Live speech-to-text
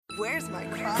Where's my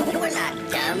crop? We're not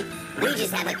dumb. We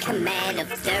just have a command of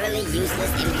thoroughly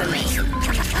useless information.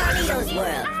 Carlito's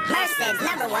World, Merced's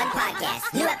 #1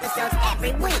 podcast. New episodes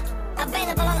every week.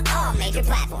 Available on all major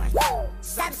platforms.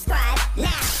 Subscribe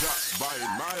now.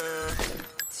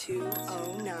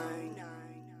 209.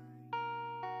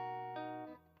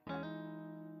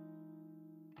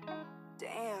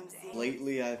 Damn, Z.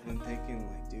 Lately, I've been thinking,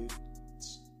 like, dude,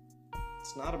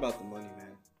 it's not about the money,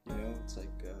 man. You know, it's like,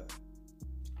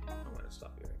 I'm gonna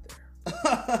stop you right there.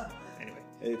 Anyway,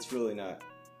 it's really not,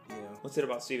 you know. what's it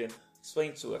about, Steven?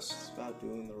 Explain to us. It's about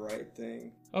doing the right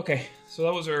thing. Okay, so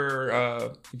that was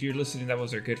our, if you're listening, that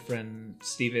was our good friend,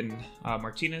 Steven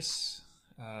Martinez.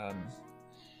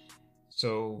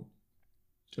 So,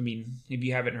 I mean, if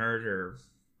you haven't heard, or,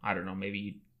 I don't know,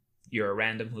 maybe you're a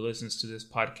random who listens to this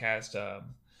podcast,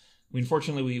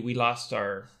 unfortunately, we lost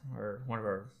our one of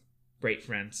our great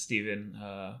friends, Steven,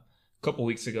 a couple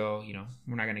weeks ago. You know,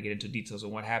 we're not going to get into details of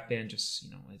what happened. Just,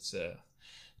 you know, it's a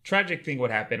tragic thing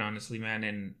what happened, honestly, man.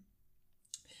 And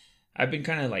I've been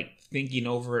kind of like thinking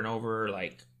over and over,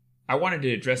 like, I wanted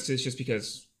to address this just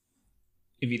because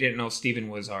if you didn't know, Steven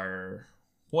was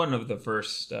one of the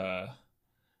first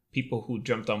people who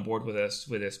jumped on board with us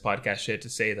with this podcast shit to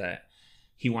say that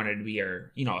he wanted to be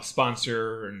our, you know, a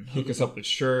sponsor and hook us up with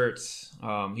shirts.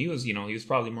 He was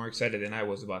probably more excited than I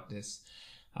was about this.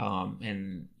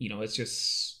 And, you know, it's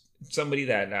just somebody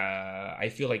that I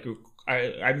feel like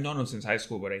I've known him since high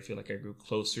school, but I feel like I grew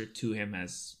closer to him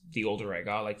as the older I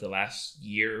got. Like the last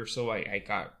year or so, I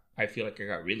feel like I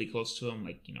got really close to him.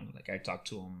 Like, you know, like I talked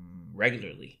to him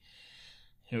regularly.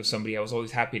 It was somebody I was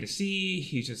always happy to see.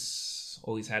 He just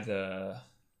always had he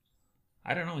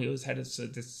always had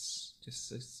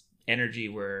this energy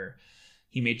where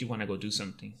he made you want to go do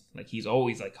something. Like he's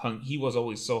always like he was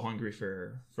always so hungry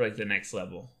for like the next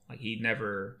level. Like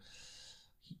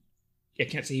I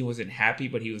can't say he wasn't happy,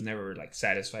 but he was never like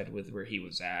satisfied with where he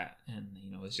was at. And,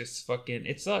 you know, it's just fucking,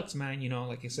 it sucks, man. You know,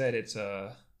 like I said, it's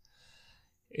a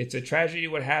tragedy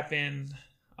what happened.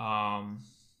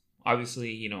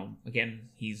 Obviously, you know, again,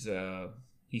 he's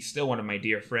still one of my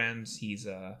dear friends.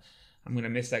 I'm going to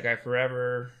miss that guy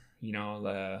forever. You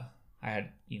know,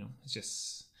 it's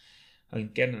just,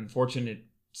 again, an unfortunate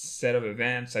set of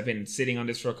events. I've been sitting on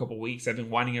this for a couple weeks. I've been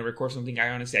wanting to record something.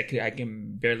 I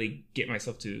can barely get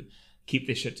myself to keep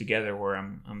this shit together where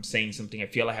I'm saying something. I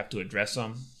feel I have to address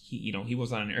him. He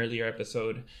was on an earlier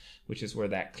episode, which is where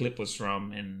that clip was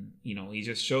from. And, you know, he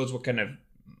just shows what kind of,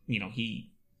 you know, he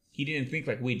didn't think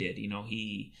like we did. You know,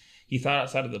 he thought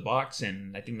outside of the box,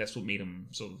 and I think that's what made him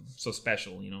so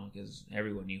special, you know, because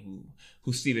everyone knew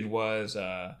who Steven was.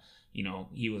 You know,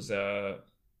 he was a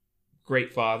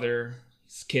great father.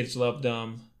 His kids loved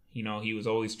him. You know, he was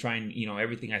always trying, you know,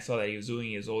 everything I saw that he was doing,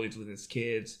 he was always with his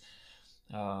kids.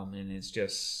 And it's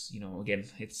just, you know, again,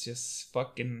 it's just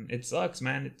fucking, it sucks,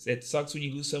 man. It sucks when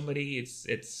you lose somebody. It's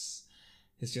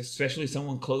just, especially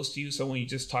someone close to you, someone you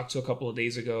just talked to a couple of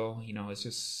days ago. You know, it's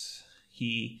just,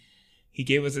 he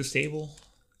gave us this table.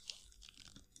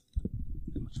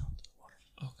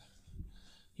 Okay.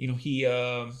 You know, he's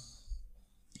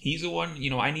the one, you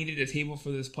know, I needed a table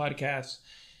for this podcast,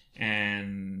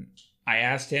 and I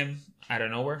asked him out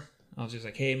of nowhere. I was just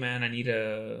like, hey man, I need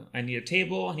a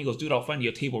table. And he goes, dude, I'll find you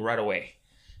a table right away.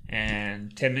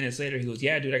 And 10 minutes later, he goes,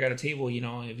 yeah, dude, I got a table, you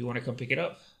know, if you want to come pick it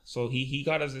up. So he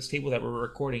got us this table that we're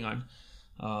recording on.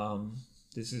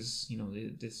 This is, you know,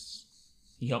 he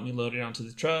helped me load it onto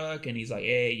the truck, and he's like,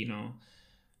 hey, you know,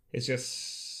 it's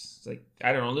just like,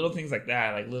 I don't know, little things like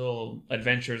that, like little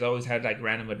adventures. I always had like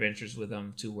random adventures with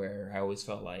him to where I always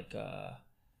felt like,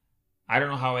 I don't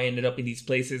know how I ended up in these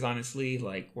places, honestly,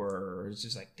 like where it's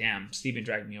just like, damn, Steven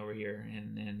dragged me over here.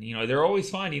 And, you know, they're always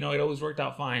fine. You know, it always worked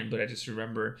out fine. But I just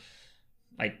remember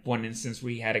like one instance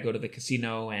where he had to go to the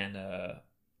casino, and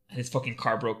his fucking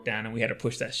car broke down, and we had to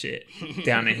push that shit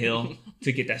down a hill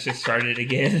to get that shit started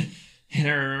again. And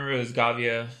I remember it was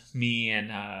Gavia, me, and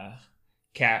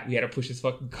Kat. We had to push his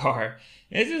fucking car.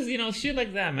 And it's just, you know, shit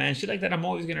like that, man. Shit like that I'm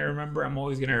always going to remember. I'm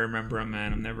always going to remember him,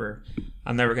 man. I'm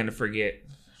never going to forget,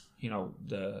 you know,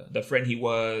 the friend he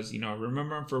was. You know,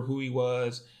 remember him for who he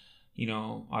was. You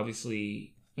know,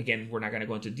 obviously, again, we're not going to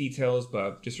go into details,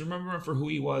 but just remember him for who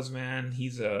he was, man. He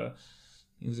was a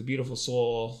beautiful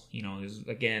soul. You know,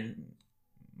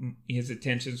 his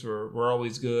intentions were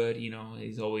always good. You know,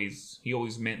 he always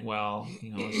meant well.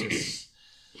 You know, it's just,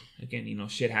 again, you know,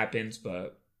 shit happens,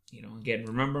 but, you know, again,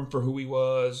 remember him for who he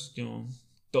was. You know,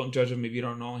 don't judge him if you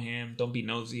don't know him. Don't be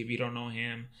nosy if you don't know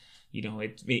him. You know,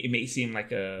 it may seem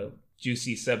like a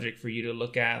juicy subject for you to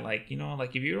look at. Like, you know,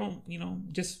 like if you don't, you know,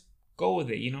 just go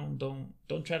with it. You know,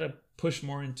 don't try to push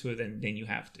more into it than you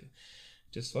have to.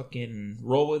 just fucking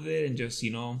roll with it and just,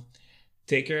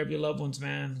 take care of your loved ones,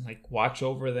 man. Like, watch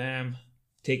over them.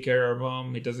 Take care of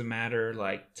them. It doesn't matter.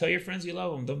 Like, tell your friends you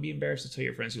love them. Don't be embarrassed to tell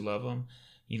your friends you love them.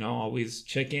 Always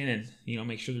check in and,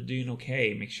 make sure they're doing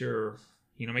okay. Make sure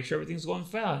everything's going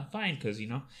fine. Because,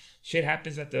 shit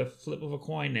happens at the flip of a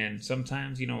coin. And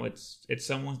sometimes, it's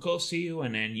someone close to you.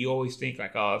 And then you always think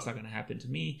like, oh, it's not going to happen to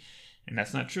me. And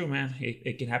that's not true, man.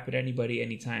 It can happen to anybody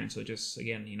anytime. So just,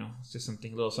 again, it's just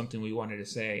something we wanted to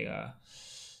say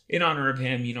in honor of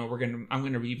him. I'm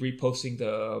going to be reposting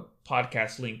the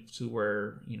podcast link to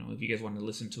where, if you guys want to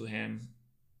listen to him.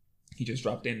 He just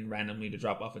dropped in randomly to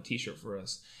drop off a t-shirt for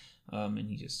us. And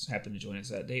he just happened to join us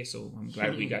that day. So I'm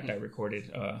glad we got that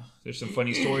recorded. There's some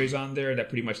funny stories on there that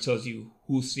pretty much tells you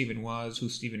who Steven was, who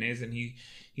Steven is. And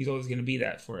he's always going to be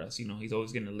that for us. He's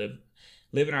always going to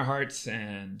live in our hearts.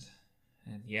 And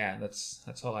yeah, that's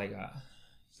all I got.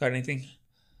 Got anything?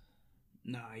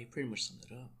 Nah, you pretty much summed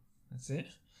it up. That's it?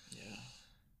 Yeah.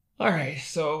 All right.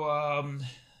 So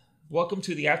welcome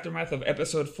to the aftermath of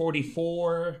episode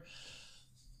 44.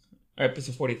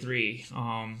 Episode 43.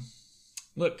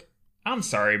 Look, I'm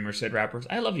sorry, Merced rappers.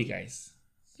 I love you guys.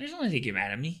 There's no need to get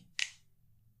mad at me.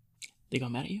 They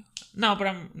got mad at you? No, but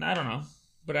I don't know.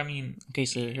 But I mean, in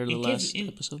case they heard the last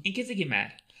episode. In case they get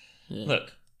mad. Yeah.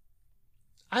 Look,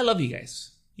 I love you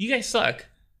guys. You guys suck.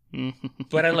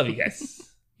 But I love you guys.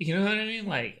 You know what I mean?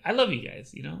 Like, I love you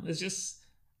guys. It's just,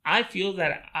 I feel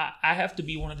that I have to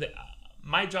be one of the,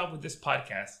 my job with this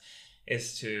podcast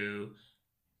is to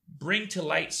bring to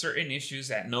light certain issues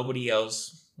that nobody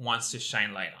else wants to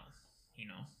shine light on.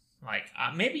 Like,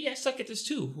 maybe I suck at this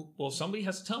too. Well, somebody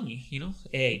has to tell me,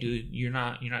 hey, dude, you're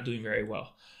not doing very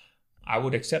well. I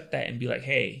would accept that and be like,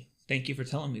 hey, thank you for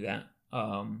telling me that.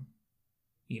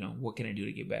 What can I do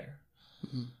to get better?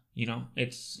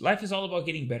 Mm-hmm. Life is all about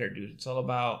getting better, dude. It's all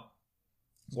about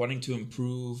wanting to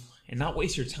improve and not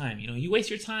waste your time. You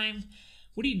waste your time.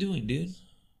 What are you doing, dude?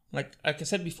 Like I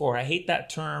said before, I hate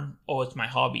that term. Oh, it's my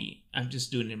hobby. I'm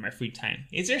just doing it in my free time.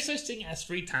 Is there such thing as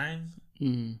free time?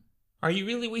 Mm. Are you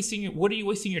really what are you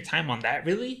wasting your time on that?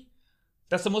 Really?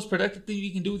 That's the most productive thing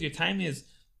you can do with your time is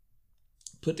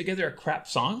put together a crap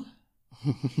song?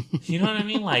 You know what I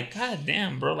mean? Like, god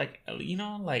damn, bro. Like,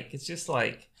 it's just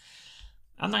like,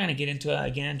 I'm not going to get into it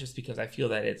again just because I feel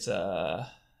that it's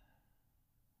not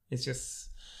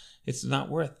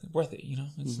worth it,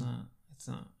 It's not. It's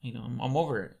not, I'm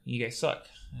over it. You guys suck.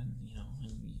 And,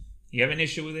 and you have an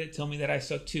issue with it, tell me that I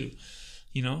suck too,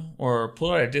 or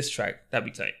pull out a diss track. That'd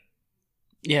be tight.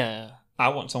 Yeah. I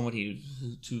want somebody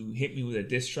to hit me with a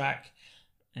diss track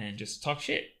and just talk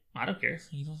shit. I don't care.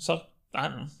 So, I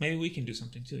don't know. Maybe we can do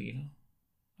something too,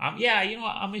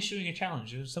 I'm issuing a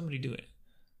challenge. Somebody do it.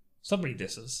 Somebody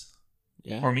disses.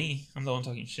 Yeah. Or me. I'm the one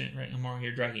talking shit, right? I'm over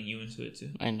here dragging you into it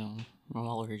too. I know. I'm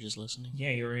all over here just listening. Yeah,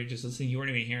 you were here just listening. You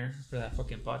weren't even here for that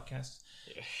fucking podcast.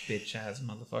 Bitch ass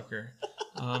motherfucker.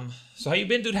 So how you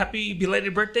been, dude? Happy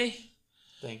belated birthday.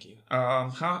 Thank you.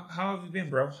 How have you been,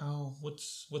 bro?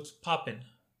 What's poppin'?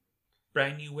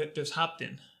 Brand new whip just hopped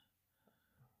in.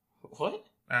 What?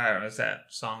 I don't know. It's that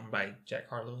song by Jack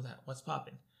Harlow. That what's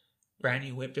poppin'? Brand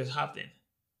new whip just hopped in.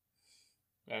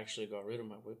 I actually got rid of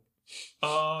my whip.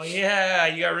 Oh yeah,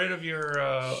 you got rid of your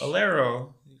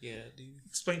Alero. Yeah, dude.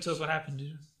 Explain to us what happened,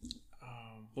 dude.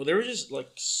 Well, there was just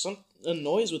like a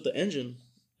noise with the engine,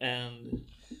 and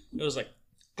it was like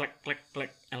click, click,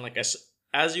 click, and like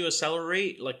as you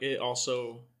accelerate, like it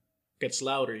also gets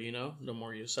louder, the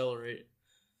more you accelerate.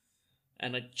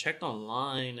 And I checked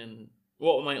online, and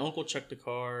my uncle checked the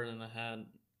car, and I had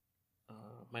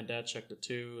my dad checked it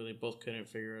too. They both couldn't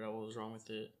figure out what was wrong with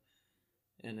it.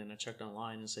 And then I checked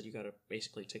online and said you got to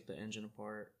basically take the engine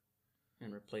apart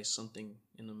and replace something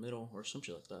in the middle or some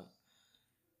shit like that.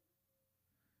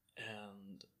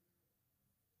 And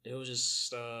it was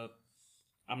just,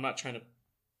 I'm not trying to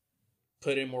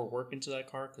put in more work into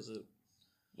that car because it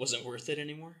wasn't worth it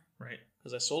anymore. Right.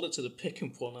 Because I sold it to the pick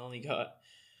and pull and I only got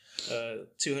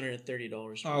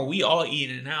 $230. Oh, we all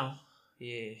eating it now.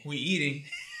 Yeah. We eating.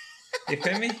 You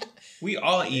feel me? We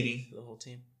all eating. The whole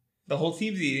team. The whole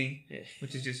team's eating. Yeah.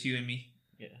 Which is just you and me.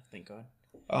 Yeah, thank God.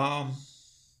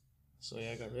 So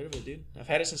yeah, I got rid of it, dude. I've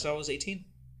had it since I was 18.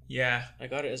 Yeah. I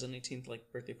got it as an 18th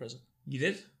birthday present. You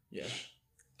did? Yeah.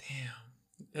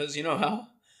 Damn. Because you know how?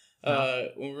 No.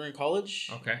 When we were in college.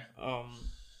 Okay.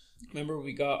 Remember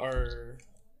we got our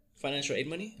financial aid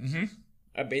money? Mm-hmm.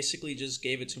 I basically just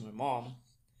gave it to my mom,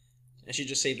 and she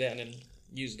just saved that and then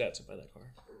used that to buy that car.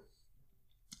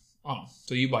 Oh,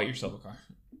 so you bought yourself a car?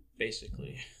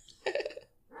 Basically.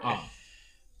 Oh.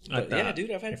 But yeah,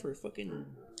 dude, I've had it for fucking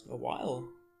a while.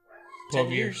 12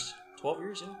 10 years. 12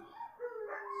 years, yeah.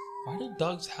 Why do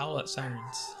dogs howl at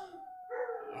sirens?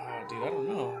 Dude, I don't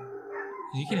know.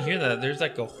 You can hear that. There's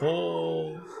like a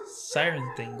whole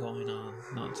siren thing going on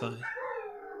outside.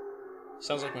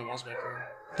 Sounds like my mom's back here.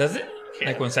 Does it? Yeah.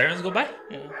 Like when sirens go by?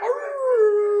 Yeah.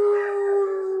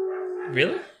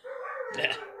 Really?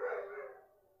 Yeah.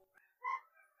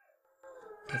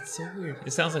 That's so weird.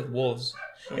 It sounds like wolves.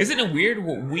 Isn't it weird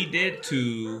what we did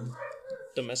to...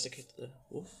 Domesticate the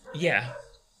wolf? Yeah.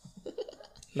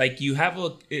 Like you have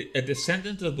a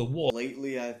descendant of the wolf.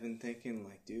 Lately, I've been thinking,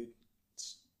 like, dude,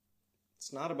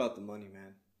 it's not about the money,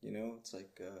 man. You know, it's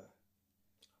like,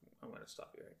 I'm going to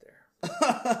stop you right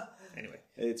there. Anyway.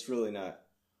 It's really not,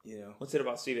 you know. What's it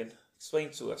about, Steven? Explain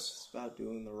to us. It's about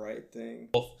doing the right thing.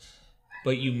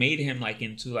 But you made him like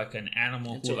into like an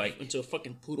animal into a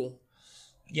fucking poodle.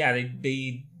 Yeah,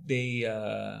 they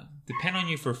depend on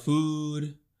you for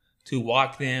food, to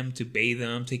walk them, to bathe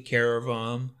them, take care of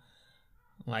them.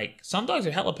 Like some dogs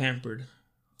are hella pampered.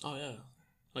 Oh yeah,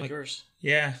 like yours.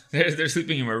 Yeah, they're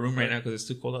sleeping in my room right now because it's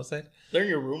too cold outside. They're in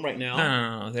your room right now.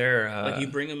 No, they're like you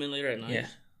bring them in later at night. Yeah.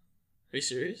 Are you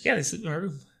serious? Yeah, they sleep in my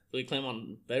room. Do they climb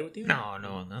on bed with you? No,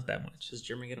 not that much. Does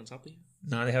German get on top of you?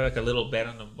 No, they have like a little bed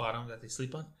on the bottom that they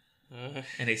sleep on,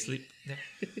 and they sleep there.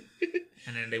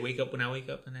 And then they wake up when I wake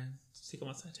up, and then take them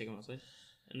outside. Take them outside,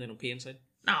 and they don't pee inside.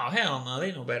 No, hell no,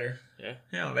 they know better. Yeah,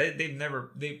 hell, they've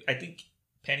never. I think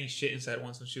Penny shit inside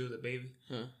once when she was a baby,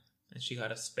 and she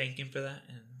got a spanking for that.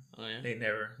 And they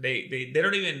never. They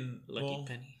don't even. Lucky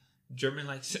Penny. German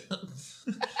likes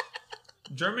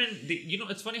German. You know,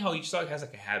 it's funny how each dog has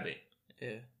like a habit.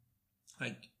 Yeah,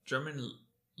 like German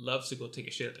loves to go take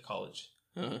a shit at the college.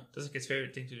 That's like his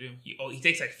favorite thing to do. He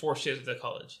takes like 4 shits at the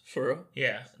college. For real?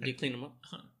 Yeah. Do you clean them up?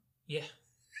 Yeah.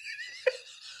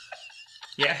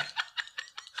 Yeah.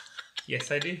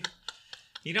 Yes, I do.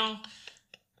 You know,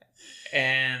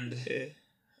 and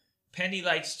Penny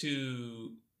likes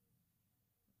to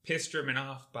piss German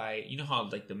off by, you know how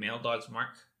like the male dogs mark?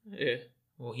 Yeah.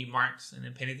 Well, he marks, and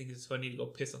then Penny thinks it's funny to go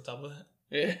piss on top of that.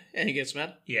 Yeah, and he gets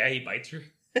mad? Yeah, he bites her.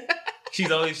 She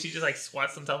just like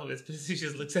squats on top of his piss. She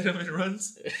just looks at him and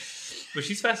runs. But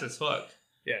she's fast as fuck.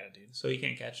 Yeah, dude. So you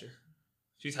can't catch her.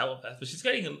 She's hella fast, but she's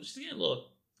getting a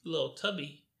little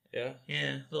tubby. Yeah.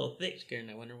 Yeah, a little thick. She's getting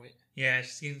that winter weight. Yeah,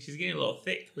 she's getting a little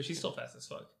thick, but she's still fast as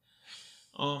fuck.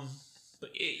 But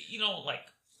you know, like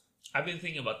I've been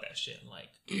thinking about that shit. Like,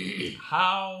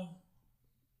 how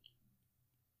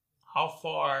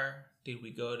far did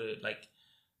we go to like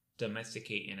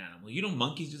domesticate an animal? You know,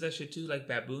 monkeys do that shit too, like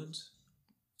baboons.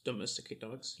 Domesticate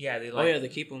dogs? Yeah, they like. Oh yeah, they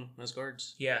keep them as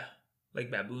guards. Yeah, like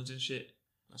baboons and shit.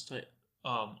 That's tight.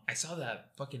 I saw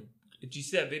that fucking. Did you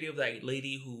see that video of that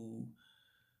lady who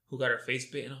got her face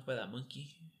bitten off by that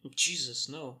monkey? Jesus,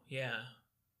 no. Yeah,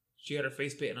 she got her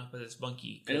face bitten off by this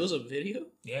monkey. And it was a video?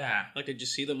 Yeah. Like, did you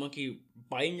see the monkey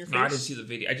biting your face? No, I didn't see the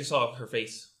video. I just saw her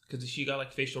face because she got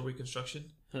like facial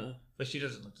reconstruction, but she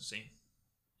doesn't look the same.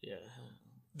 Yeah.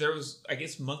 There was, I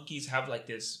guess, monkeys have like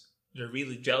this. They're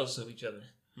really jealous of each other.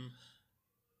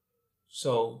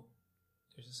 So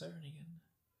there's a siren again.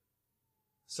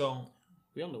 So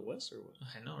we on the west or what?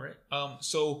 I know, right?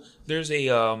 So there's a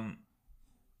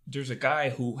guy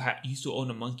who used to own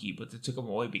a monkey, but they took him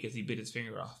away because he bit his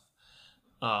finger off.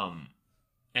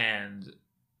 And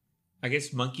I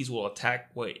guess monkeys will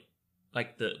attack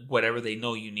whatever they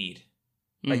know you need.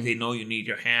 Like they know you need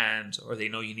your hands or they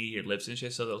know you need your lips and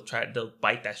shit, so they'll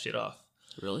bite that shit off.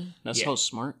 Really? That's how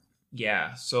smart.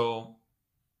 Yeah. So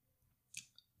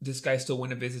this guy still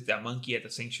went to visit that monkey at the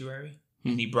sanctuary,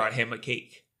 and he brought him a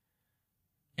cake.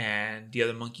 And the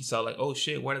other monkey saw like, oh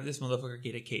shit, why did this motherfucker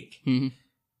get a cake?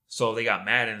 So they got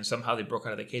mad and somehow they broke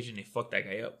out of the cage and they fucked that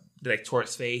guy up. They like tore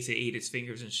his face, they ate his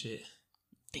fingers and shit.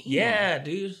 Damn. Yeah,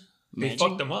 dude. They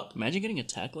fucked him up. Imagine getting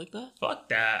attacked like that. Fuck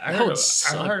that. I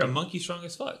heard a monkey strong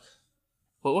as fuck.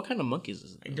 Well, what kind of monkeys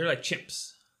is it? They're like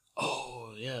chimps.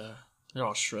 Oh, yeah. They're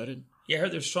all shredded. Yeah, I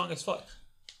heard they're strong as fuck.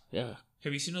 Yeah.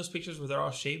 Have you seen those pictures where they're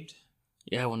all shaved?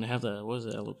 Yeah, when they have the, what is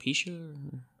it, alopecia?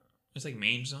 It's like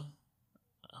mange, though.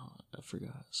 Oh, I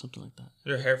forgot. Something like that.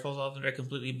 Their hair falls off and they're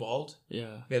completely bald.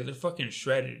 Yeah. Yeah, they're fucking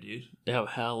shredded, dude. They have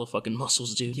hella fucking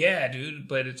muscles, dude. Yeah, dude,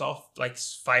 but it's all like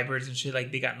fibers and shit.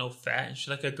 Like they got no fat and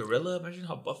shit. Like a gorilla. Imagine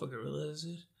how buff a gorilla is,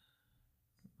 dude.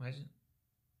 Imagine.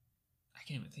 I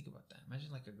can't even think about that.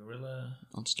 Imagine like a gorilla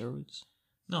on steroids.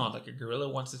 No, like a gorilla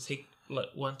wants to take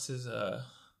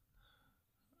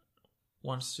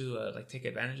take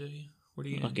advantage of you. What do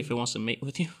you like if it wants to mate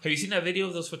with you? Have you seen that video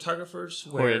of those photographers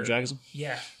where it drags him?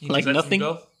 Yeah, he like nothing.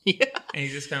 Yeah, and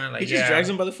he's just kind of like he just drags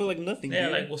him by the foot like nothing. Yeah,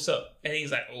 dude. like what's up? And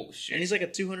he's like, oh shit. And he's like a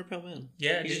 200-pound man.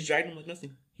 Yeah, he just dragged him like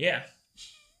nothing. Yeah,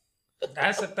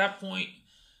 that's at that point.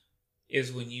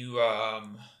 is when you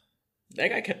That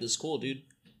guy kept his cool, dude.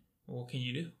 what can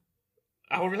you do?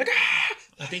 I would be like, ah!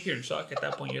 I think you're in shock at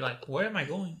that point. You're like, where am I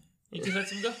going? You just let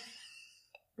him go.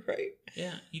 Right?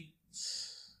 Yeah,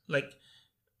 like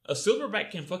a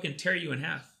silverback can fucking tear you in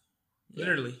half,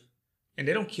 literally, and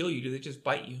they don't kill you. Do they just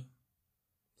bite you?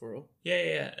 For real?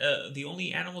 Yeah. The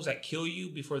only animals that kill you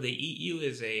before they eat you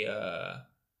is a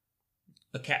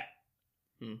cat,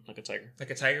 Like a tiger. like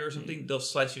a tiger or something. They'll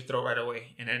slice your throat right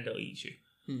away, and then they'll eat you.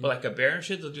 But like a bear and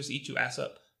shit, they'll just eat you ass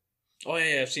up. Oh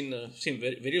yeah, I've seen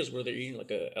videos where they're eating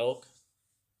like a elk,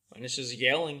 and it's just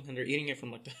yelling, and they're eating it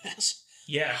from like the ass.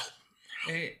 Yeah.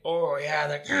 Oh yeah,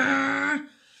 like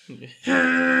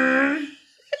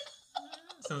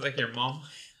sounds like your mom,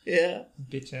 Yeah.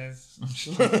 bitch ass.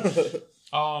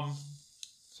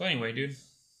 So anyway, dude,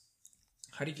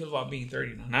 how do you feel about being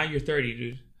 30 now? Now you're 30,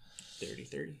 dude.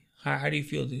 30. How do you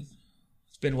feel, dude?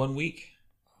 It's been 1 week.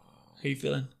 How you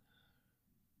feeling?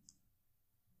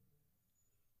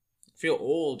 I feel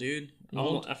old, dude.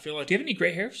 Old? I feel like... Do you have any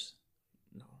gray hairs?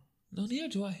 No. No, neither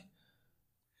do I.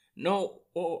 No,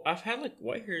 well, I've had like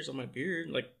white hairs on my beard,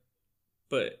 like,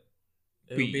 but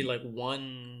it would be like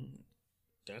one.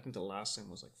 I think the last time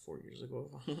was like 4 years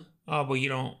ago. Oh, but you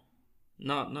don't.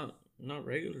 Not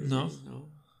regularly. No? No.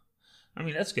 I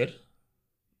mean, that's good.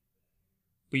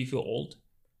 But you feel old?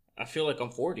 I feel like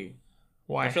I'm 40.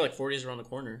 Why? I feel like 40 is around the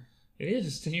corner. It is.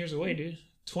 It's 10 years away, dude.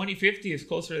 2050 is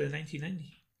closer than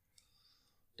 1990.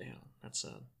 Damn, that's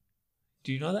sad.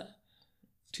 Do you know that?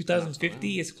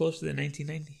 2050 is closer than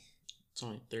 1990. It's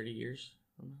only 30 years.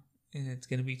 And it's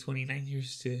going to be 29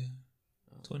 years to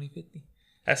 2050.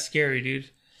 That's scary, dude.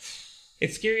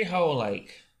 It's scary how,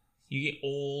 like, you get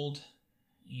old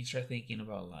and you start thinking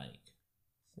about, like,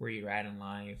 where you're at in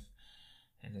life.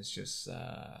 And it's just,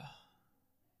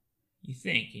 you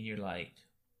think and you're like,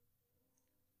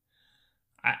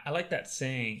 I like that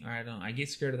saying, or I get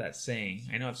scared of that saying.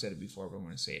 I know I've said it before, but I'm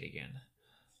going to say it again.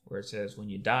 Where it says, when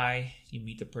you die, you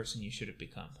meet the person you should have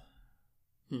become.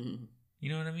 You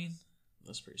know what I mean?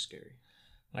 That's pretty scary.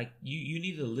 Like, you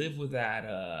need to live with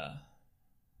that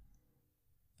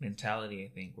mentality, I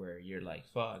think, where you're like,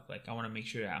 fuck, like, I want to make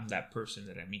sure that I'm that person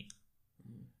that I meet.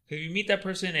 Because if you meet that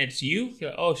person and it's you, you're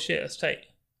like, oh shit, that's tight.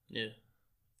 Yeah.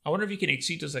 I wonder if you can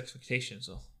exceed those expectations,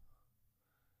 though.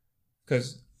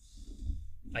 Because,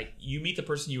 like, you meet the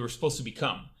person you were supposed to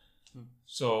become.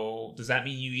 So, does that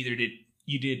mean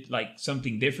you did like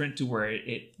something different to where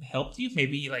it helped you?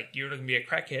 Maybe like you're going to be a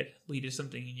crackhead, but you did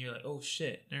something and you're like, oh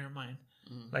shit, never mind.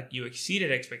 Like you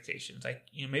exceeded expectations. Like,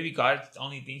 you know, maybe God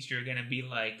only thinks you're going to be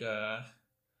like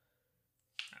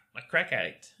crack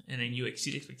addict, and then you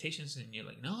exceed expectations and you're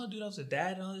like, no dude, I was a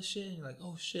dad and all this shit, and you're like,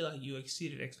 oh shit, like you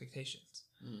exceeded expectations.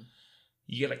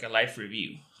 You get like a life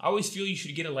review. I always feel you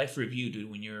should get a life review, dude,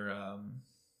 when you're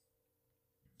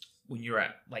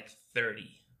at like 30.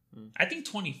 I think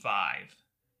 25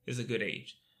 is a good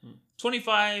age.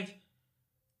 25,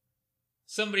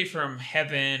 somebody from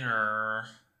heaven, or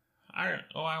I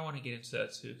want to get into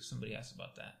that too, because somebody asked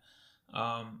about that.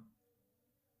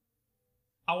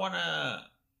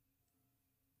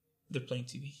 They're playing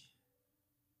TV.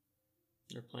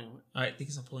 They're playing what? I think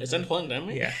it's unplugged. It's unplugged, damn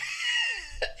it. Yeah.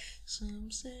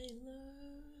 Some say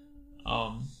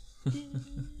love.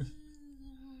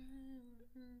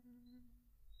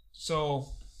 So,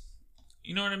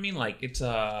 you know what I mean? Like, it's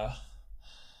I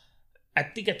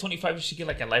think at 25 you should get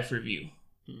like a life review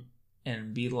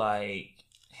and be like,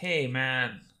 hey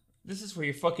man, this is where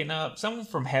you're fucking up. Someone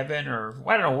from heaven, or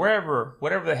I don't know,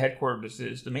 whatever the headquarters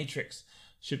is, the Matrix,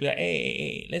 should be like,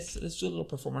 hey, let's do a little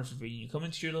performance review. You come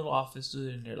into your little office,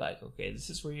 dude, and they're like, okay, this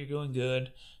is where you're doing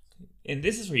good, and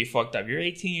this is where you fucked up. You're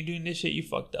 18, you're doing this shit, you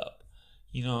fucked up.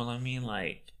 You know what I mean?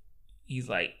 Like, he's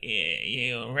like,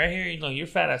 yeah, right here, you know, you're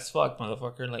fat as fuck,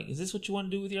 motherfucker. Like, is this what you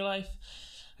want to do with your life?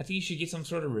 I think you should get some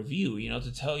sort of review, you know,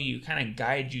 to tell you, kind of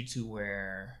guide you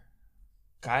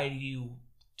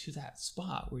to that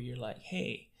spot where you're like,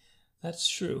 hey, that's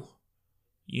true.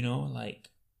 You know,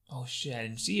 like, oh shit, I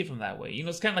didn't see it from that way. You know,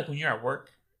 it's kind of like when you're at work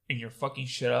and you're fucking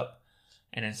shit up,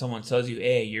 and then someone tells you,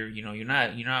 hey, you're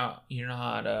not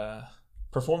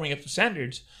performing up to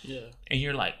standards. Yeah. And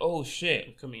you're like, oh shit,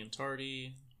 I'm coming in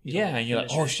tardy. Yeah, and you're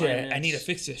like, oh shit, I need to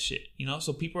fix this shit. You know,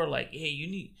 so people are like, hey, you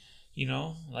need, you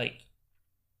know, like,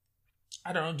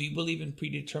 I don't know, do you believe in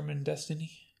predetermined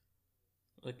destiny?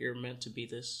 Like you're meant to be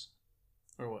this?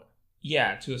 Or what?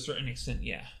 Yeah, to a certain extent,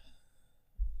 yeah.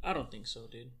 I don't think so,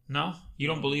 dude. No? You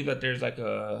don't believe that there's like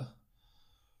a...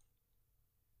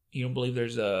 You don't believe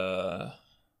there's a...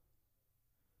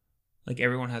 Like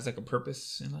everyone has like a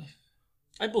purpose in life?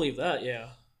 I believe that, yeah.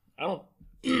 I don't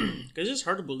Because it's just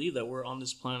hard to believe that we're on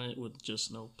this planet with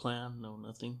just no plan, no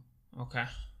nothing. Okay.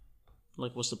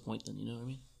 Like, what's the point then? You know what I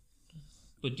mean?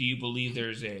 But do you believe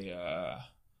there's like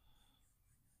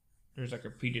a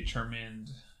predetermined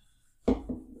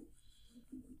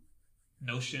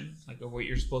notion, like, of what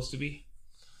you're supposed to be?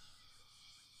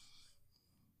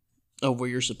 Of where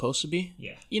you're supposed to be?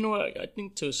 Yeah. You know what? I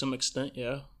think to some extent,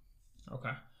 yeah.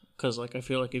 Okay. Because, like, I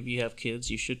feel like if you have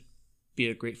kids, you should be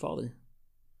a great father.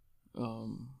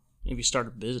 If you start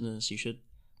a business, you should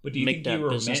But do you make think that you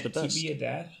were business meant the best. to be a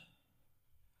dad?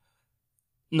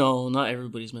 No, not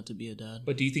everybody's meant to be a dad.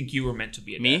 But do you think you were meant to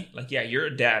be a Me? dad? Like, yeah, you're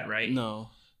a dad, right? No.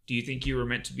 Do you think you were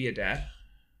meant to be a dad?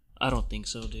 I don't think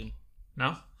so, dude.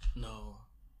 No? No.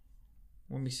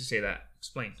 What makes you say that?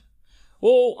 Explain.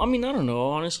 Well, I mean, I don't know.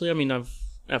 Honestly, I mean,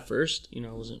 at first,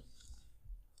 I wasn't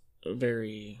a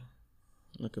very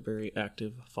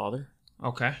active father.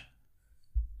 Okay.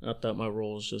 I thought my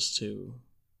role was just to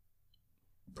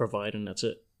provide, and that's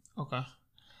it. Okay.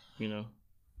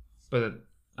 But,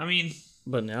 I mean...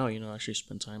 But now, I actually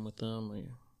spend time with them.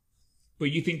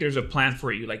 But you think there's a plan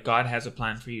for you? Like, God has a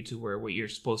plan for you to where what you're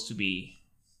supposed to be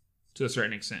to a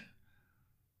certain extent?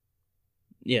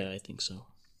 Yeah, I think so.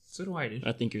 So do I, dude.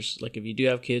 I think if you do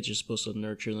have kids, you're supposed to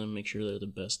nurture them, make sure they're the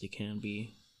best they can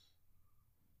be.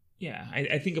 Yeah,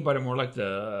 I think about it more like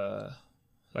a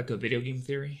video game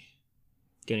theory.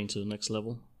 Getting to the next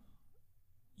level.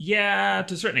 Yeah,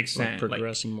 to a certain extent. Like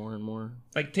progressing more and more.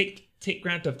 Like, take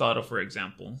Grand Theft Auto, for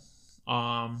example.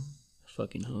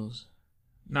 Fucking hoes.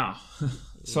 No.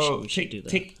 So we should do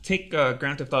that. take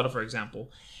Grand Theft Auto, for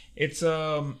example. It's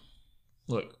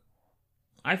look,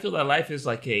 I feel that life is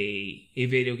like a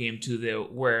video game too,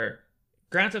 where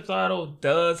Grand Theft Auto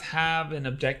does have an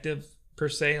objective per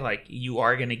se. Like, you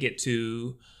are gonna get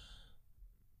to.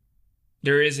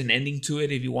 There is an ending to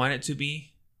it if you want it to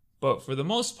be, but for the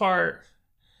most part,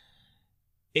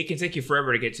 it can take you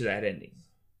forever to get to that ending,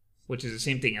 which is the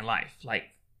same thing in life.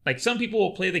 Like some people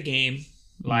will play the game,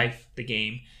 the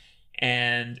game,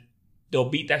 and they'll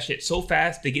beat that shit so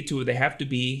fast they get to where they have to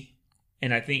be.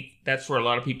 And I think that's where a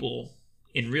lot of people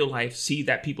in real life see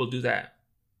that people do that.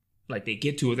 Like, they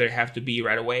get to where they have to be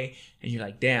right away, and you're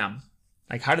like, damn.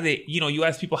 Like, how do they, you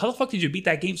ask people, how the fuck did you beat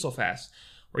that game so fast?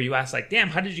 Or you ask, like, damn,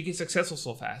 how did you get successful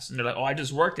so fast? And they're like, oh, I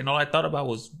just worked, and all I thought about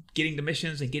was getting the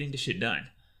missions and getting the shit done.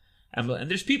 And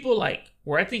there's people, like,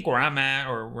 where I'm at,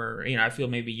 or where, I feel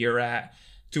maybe you're at,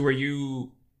 to where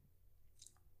you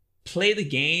play the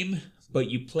game, but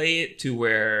you play it to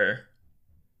where,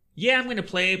 yeah, I'm going to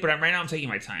play it, but right now I'm taking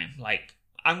my time. Like,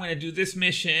 I'm going to do this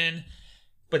mission,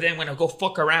 but then I'm going to go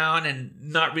fuck around and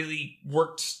not really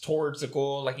work towards the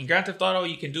goal. Like, in Grand Theft Auto,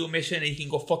 you can do a mission and you can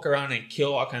go fuck around and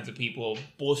kill all kinds of people,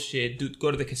 bullshit,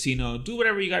 go to the casino, do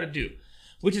whatever you got to do,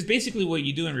 which is basically what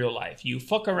you do in real life. You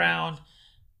fuck around,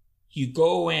 you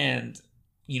go and,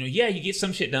 you get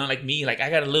some shit done. Like me, like, I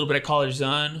got a little bit of college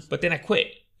done, but then I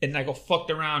quit. And I go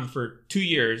fucked around for 2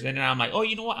 years. And then I'm like, oh,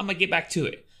 you know what? I'm going to get back to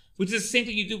it. Which is the same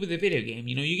thing you do with a video game.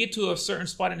 You get to a certain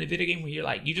spot in the video game where you're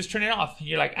like, you just turn it off. And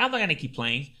you're like, I'm not going to keep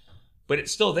playing. But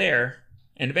it's still there.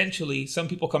 And eventually, some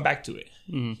people come back to it.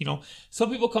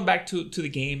 Some people come back to the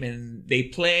game and they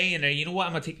play. And you know what?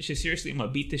 I'm going to take this shit seriously. I'm going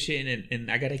to beat this shit. And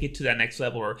I got to get to that next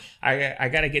level. Or I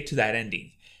got to get to that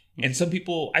ending. And some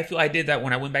people, I feel I did that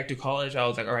when I went back to college. I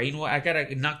was like, all right, you know what? I got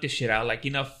to knock this shit out. Like,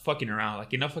 enough fucking around.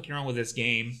 Like, enough fucking around with this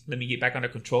game. Let me get back on the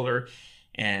controller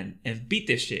and beat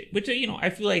this shit. Which, I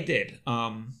feel I did.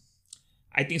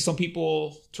 I think some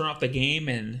people turn off the game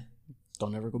and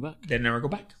don't ever go back. They never go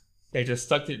back. They're just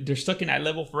stuck. They're stuck in that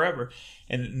level forever,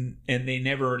 and they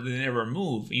never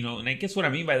move. And I guess what I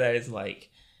mean by that is, like,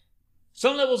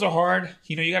 some levels are hard.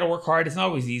 You got to work hard. It's not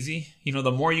always easy.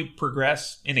 The more you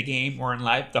progress in a game or in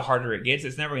life, the harder it gets.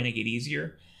 It's never going to get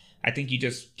easier. I think you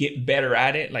just get better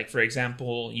at it. Like, for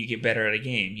example, you get better at a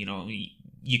game.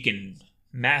 You can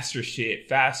master shit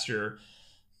faster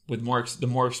with the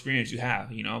more experience you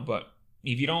have. But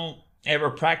if you don't ever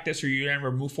practice or you never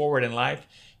move forward in life,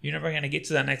 you're never going to get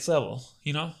to that next level.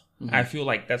 I feel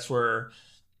like that's where,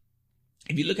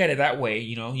 if you look at it that way,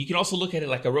 you can also look at it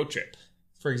like a road trip.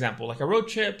 For example, like a road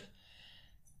trip,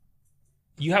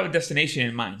 you have a destination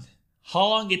in mind. How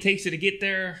long it takes you to get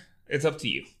there, it's up to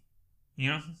you.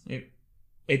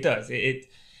 It does. It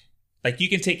like, you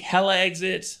can take hella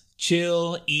exits,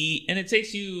 chill, eat, and it's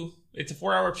a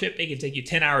 4-hour trip. It can take you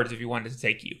 10 hours if you wanted to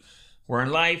take you. Where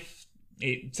in life,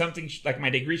 something like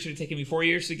my degree should have taken me 4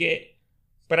 years to get,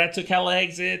 but I took hella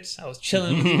exits. I was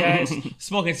chilling with you guys,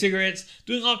 smoking cigarettes,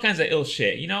 doing all kinds of ill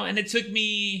shit, and it took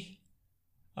me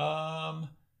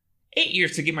 8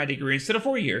 years to get my degree instead of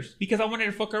 4 years because I wanted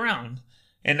to fuck around.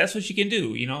 And that's what you can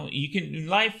do. You know, you can, in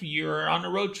life, you're on a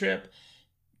road trip.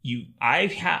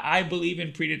 I believe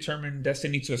in predetermined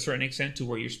destiny to a certain extent, to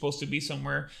where you're supposed to be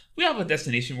somewhere. We have a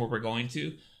destination where we're going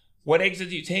to. What exit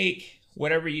you take,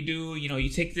 whatever you do, you know, you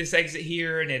take this exit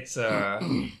here and it's,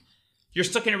 you're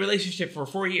stuck in a relationship for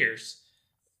 4 years.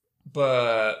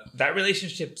 But that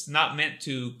relationship's not meant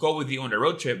to go with you on a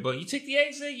road trip. But you take the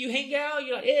exit, you hang out,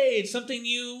 you're like, hey, it's something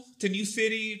new. It's a new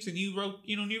city. It's a new road,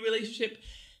 you know, new relationship.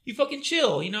 You fucking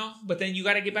chill, you know. But then you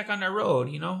got to get back on that road,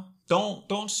 you know.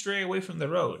 Don't stray away from the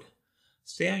road.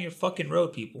 Stay on your fucking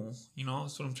road, people. You know,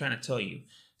 that's what I'm trying to tell you.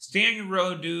 Stay on your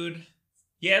road, dude.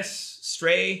 Yes,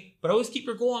 stray, but always keep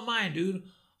your goal in mind, dude.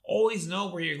 Always know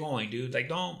where you're going, dude. Like,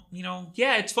 don't, you know,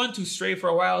 yeah, it's fun to stray for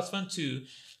a while. It's fun to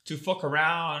fuck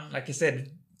around. Like I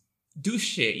said, do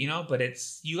shit, you know, but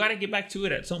you got to get back to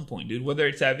it at some point, dude. Whether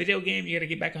it's a video game, you got to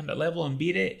get back on that level and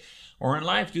beat it. Or in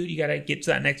life, dude, you got to get to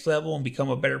that next level and become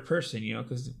a better person, you know,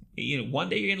 because, you know, one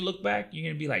day you're going to look back, you're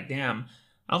going to be like, damn,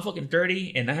 I'm fucking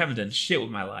 30 and I haven't done shit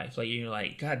with my life. Like, you're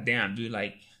like, god damn, dude,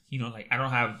 like, you know, like, I don't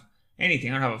have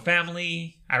anything. I don't have a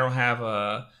family. I don't have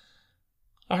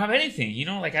anything, you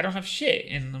know, like, I don't have shit.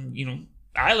 And, you know,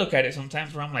 I look at it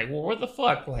sometimes where I'm like, well, what the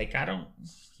fuck? Like, I don't,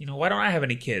 you know, why don't I have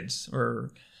any kids or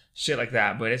shit like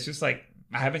that? But it's just like,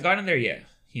 I haven't gotten there yet,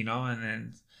 you know, and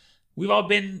then we've all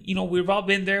been, you know, we've all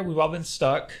been there. We've all been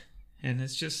stuck. And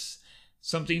it's just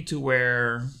something to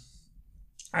where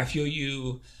I feel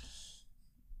you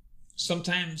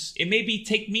sometimes, it may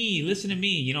be listen to me,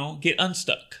 you know, get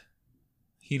unstuck,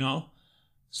 you know.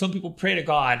 Some people pray to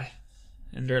God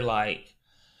and they're like,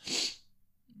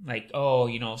 oh,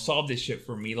 you know, solve this shit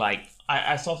for me. Like,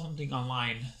 I saw something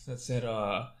online that said,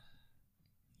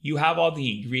 you have all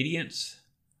the ingredients,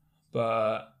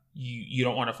 but you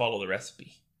don't want to follow the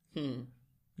recipe. You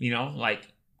know, like,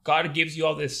 God gives you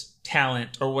all this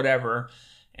talent or whatever,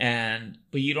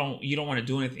 but you don't want to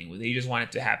do anything with it. You just want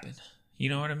it to happen. You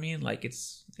know what I mean? Like,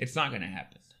 it's not gonna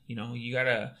happen. You know, you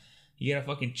gotta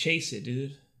fucking chase it,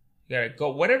 dude. You gotta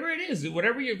go, whatever it is, dude,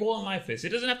 whatever your goal in life is. It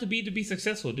doesn't have to be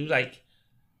successful, dude. Like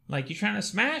you're trying to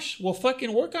smash? Well,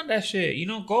 fucking work on that shit. You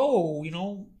know, go, you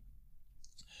know,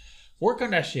 work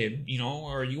on that shit, you know,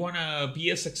 or you want to be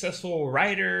a successful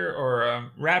writer or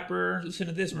a rapper. Listen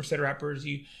to this, Merced rappers.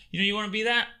 You know, you want to be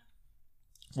that?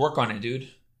 Work on it, dude.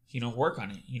 You know, work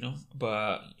on it, you know.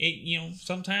 But, you know,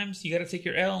 sometimes you got to take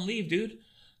your L and leave, dude.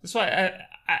 That's why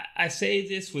I say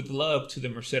this with love to the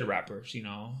Merced rappers, you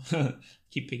know.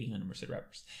 Keep picking on the Merced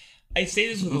rappers. I say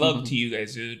this with love to you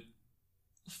guys, dude.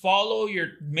 Follow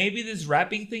maybe this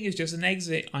rapping thing is just an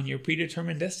exit on your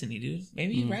predetermined destiny, dude.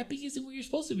 Maybe rapping isn't what you're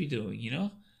supposed to be doing, you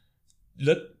know?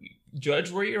 Look,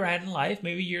 judge where you're at in life.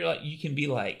 Maybe you can be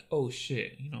like, oh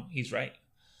shit, you know, he's right.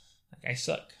 Like, I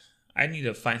suck. I need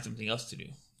to find something else to do,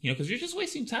 you know, because you're just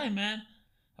wasting time, man.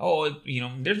 Oh, you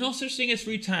know, there's no such thing as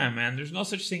free time, man. There's no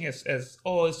such thing as it's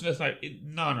just like,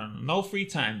 no free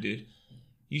time, dude.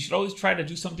 You should always try to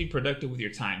do something productive with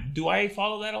your time. Do I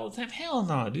follow that all the time? Hell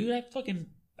no, dude.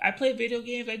 I play video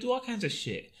games. I do all kinds of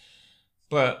shit.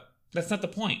 But that's not the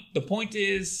point. The point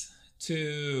is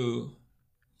to...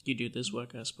 You do this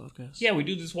whack-ass podcast. Yeah, we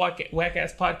do this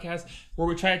whack-ass podcast where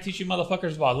we try to teach you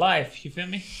motherfuckers about life. You feel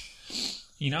me?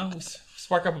 You know, we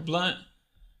spark up a blunt,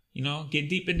 you know, get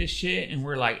deep in this shit, and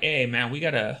we're like, hey, man, we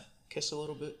gotta... Kiss a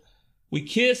little bit. We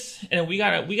kiss, and we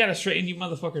gotta straighten you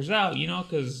motherfuckers out, you know,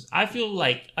 because I feel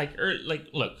like,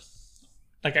 look,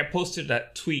 like I posted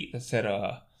that tweet that said,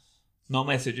 no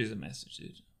message is a message,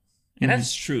 dude. And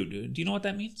that's true, dude. Do you know what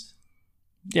that means?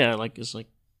 Yeah, like, it's like,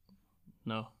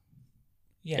 no.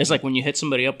 Yeah. It's like when you hit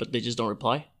somebody up, but they just don't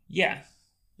reply. Yeah.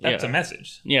 That's a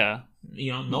message. Yeah.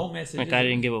 You know, no message. Like, I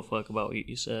didn't give a fuck about what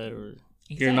you said, or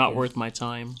you're not worth my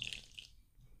time.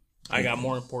 I got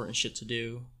more important shit to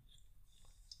do.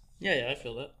 Yeah, I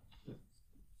feel that.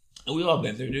 We've all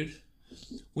been there, dude.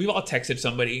 We've all texted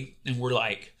somebody, and we're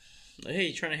like, hey,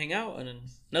 you trying to hang out? And then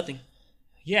nothing.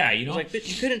 Yeah, you know. It's like, bitch,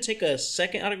 you couldn't take a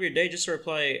second out of your day just to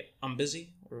reply, I'm busy?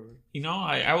 Or... You know,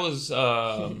 I was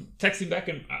texting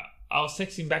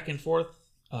back and forth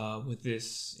with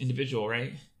this individual,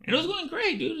 right? And it was going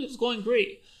great, dude. It was going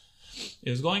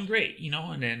great, you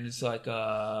know. And then it's like,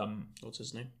 what's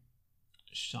his name?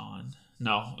 Sean.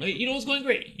 No, you know, it's going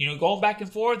great. You know, going back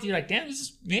and forth. You're like, damn,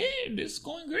 this is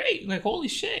going great. Like, holy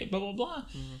shit, blah blah blah.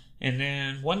 Mm-hmm. And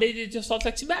then one day they just start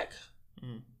texting back,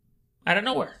 out of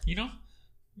nowhere. You know,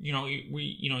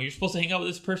 you're supposed to hang out with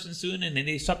this person soon, and then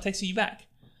they stop texting you back.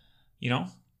 You know.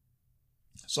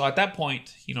 So at that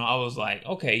point, you know, I was like,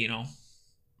 okay, you know,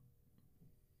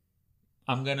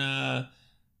 I'm not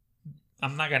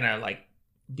gonna like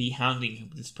be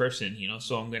hounding this person, you know.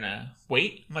 So I'm gonna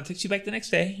wait. I'm gonna text you back the next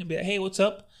day and be like, hey, what's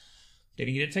up?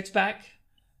 Didn't get a text back.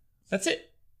 That's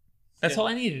it. That's all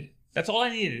I needed. That's all I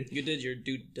needed. You did your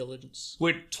due diligence.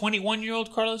 Would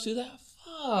 21-year-old Carlos do that?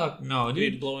 Fuck no,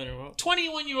 dude. Blowing her up.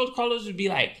 21-year-old Carlos would be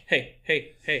like, hey.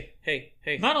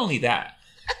 Not only that,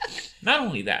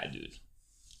 dude.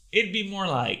 It'd be more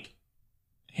like,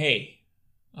 hey,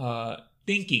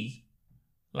 thinking,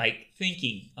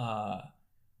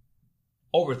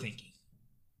 overthinking.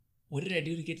 What did I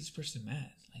do to get this person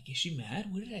mad? Like, is she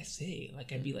mad? What did I say?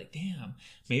 Like, I'd be like, damn,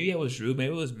 maybe I was rude.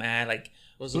 Maybe I was mad. Like,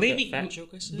 was it that fat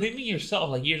joke I said? Blaming yourself.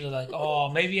 Like, you're like, oh,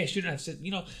 maybe I shouldn't have said,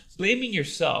 you know, blaming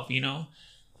yourself, you know,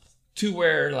 to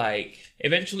where, like,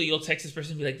 eventually you'll text this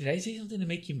person and be like, did I say something to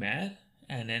make you mad?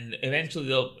 And then eventually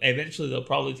they'll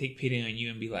probably take pity on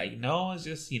you and be like, no, it's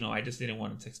just, you know, I just didn't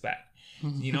want to text back.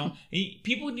 You know,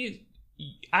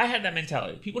 I had that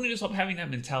mentality. People need to stop having that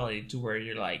mentality to where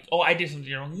you're like, oh, I did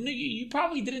something wrong. No, you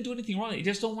probably didn't do anything wrong. They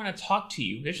just don't want to talk to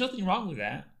you. There's nothing wrong with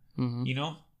that. Mm-hmm. You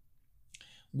know?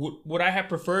 Would I have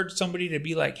preferred somebody to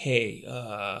be like, hey,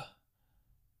 I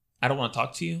don't want to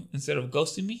talk to you instead of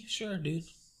ghosting me? Sure, dude.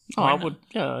 I would,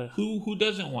 yeah. Who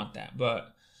doesn't want that?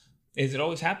 But is it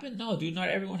always happen? No, dude, not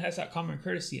everyone has that common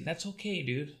courtesy. And that's okay,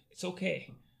 dude. It's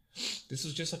okay. This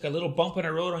was just like a little bump in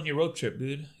the road on your road trip,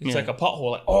 dude. It's like a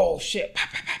pothole. Like, oh, shit. Pa,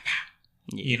 pa, pa, pa.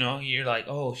 Yeah. You know, you're like,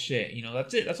 oh, shit. You know,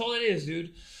 that's it. That's all it is,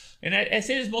 dude. And I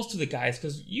say this most to the guys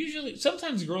because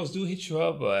sometimes girls do hit you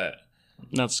up, but...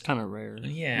 That's kind of rare.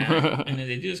 Yeah. And then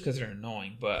they do this because they're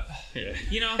annoying, but,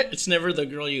 you know... It's never the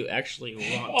girl you actually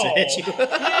want to hit you.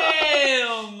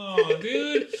 Hell no,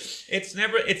 dude. It's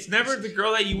never the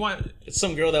girl that you want. It's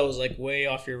some girl that was, like, way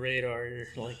off your radar. You're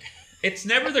like... It's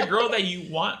never the girl that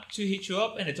you want to hit you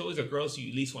up, and it's always the girls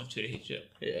you least want to hit you up.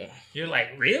 Yeah. You're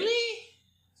like, really?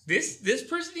 This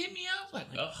person hit me up? Like,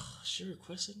 ugh, she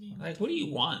requested me. Like, what do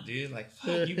you want, dude? Like,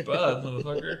 fuck, you bug,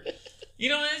 motherfucker. You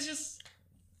know, it's just,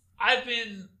 I've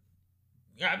been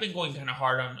going kind of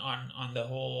hard on the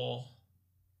whole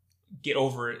get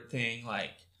over it thing. Like,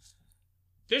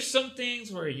 there's some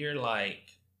things where you're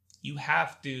like, you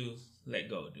have to let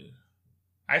go, dude.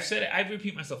 I've said it. I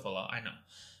repeat myself a lot. I know.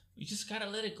 You just gotta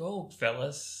let it go,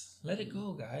 fellas. Let it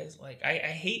go, guys. Like, I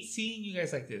hate seeing you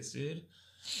guys like this, dude.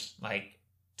 Like,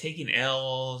 taking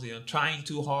L's, you know, trying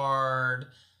too hard.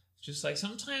 Just like,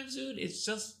 sometimes, dude, it's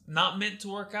just not meant to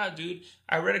work out, dude.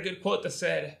 I read a good quote that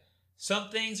said, some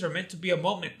things are meant to be a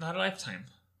moment, not a lifetime.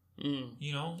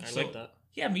 You know? I like that.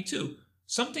 Yeah, me too.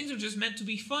 Some things are just meant to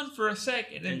be fun for a sec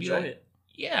and then enjoy be like... it.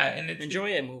 Yeah, and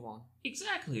enjoy it and move on.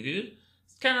 Exactly, dude.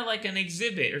 Kind of like an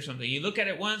exhibit or something. You look at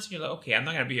it once and you're like, okay, I'm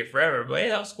not going to be here forever, but hey,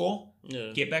 that was cool.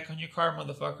 Yeah. Get back on your car,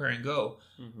 motherfucker, and go.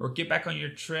 Mm-hmm. Or get back on your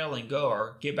trail and go.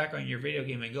 Or get back on your video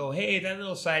game and go. Hey, that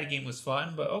little side game was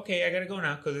fun, but okay, I got to go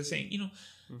now because it's ain't, you know,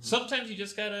 sometimes you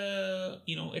just got to,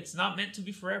 you know, it's not meant to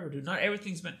be forever, dude. Not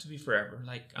everything's meant to be forever.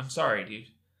 Like, I'm sorry, dude.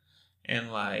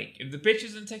 And like, if the bitch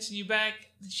isn't texting you back,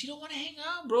 then she don't want to hang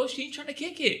out, bro. She ain't trying to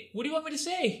kick it. What do you want me to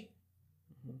say?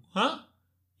 Huh?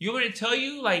 You want me to tell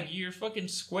you, like, you're fucking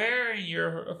square and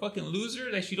you're a fucking loser,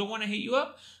 that she don't want to hit you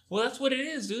up? Well, that's what it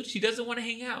is, dude. She doesn't want to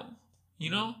hang out, you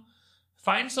know?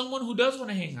 Find someone who does want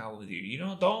to hang out with you, you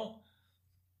know?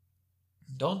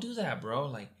 Don't do that, bro.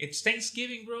 Like, it's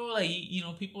Thanksgiving, bro. Like, you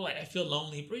know, people like, I feel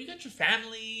lonely. Bro, you got your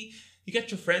family, you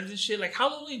got your friends and shit. Like, how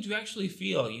lonely do you actually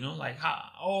feel, you know? Like,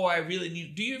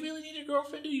 do you really need a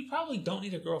girlfriend, dude? You probably don't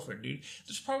need a girlfriend, dude.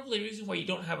 There's probably a reason why you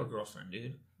don't have a girlfriend,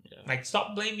 dude. Yeah. Like,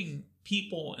 stop blaming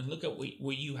people and look at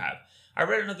what you have. I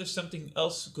read something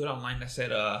else good online that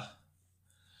said,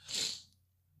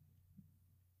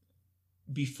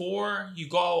 before you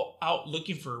go out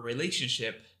looking for a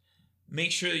relationship,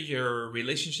 make sure your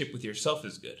relationship with yourself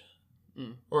is good.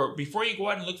 Or before you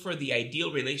go out and look for the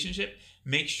ideal relationship,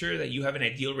 make sure that you have an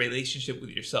ideal relationship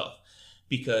with yourself,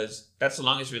 because that's the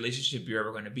longest relationship you're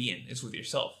ever going to be in, is with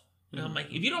yourself. And I'm like,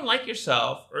 if you don't like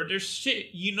yourself, or there's shit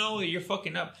you know that you're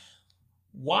fucking up,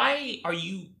 why are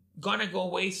you gonna go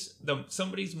waste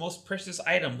somebody's most precious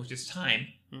item, which is time,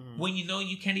 when you know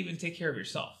you can't even take care of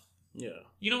yourself? Yeah.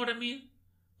 You know what I mean?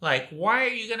 Like, why are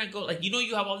you gonna go, like, you know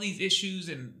you have all these issues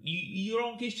and you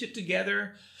don't get shit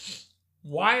together.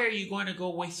 Why are you going to go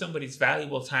waste somebody's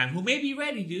valuable time who may be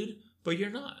ready, dude, but you're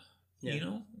not? Yeah. You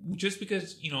know? Just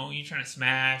because, you know, you're trying to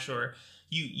smash, or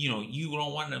you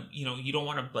don't want to, you know, you don't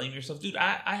want to blame yourself. Dude,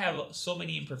 I have so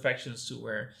many imperfections to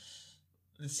where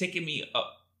it's taken me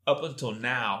up until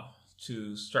now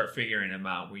to start figuring them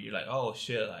out, where you're like, oh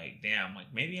shit, like, damn, like,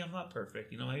 maybe I'm not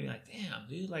perfect, you know, maybe like, damn,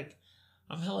 dude, like,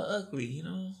 I'm hella ugly, you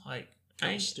know, like,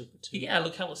 I'm stupid too. Yeah, I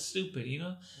look hella stupid, you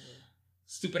know? Yeah.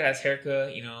 stupid ass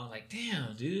haircut, you know, like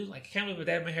damn, dude, like I can't believe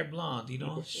I dyed my hair blonde, you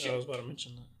know. I was about to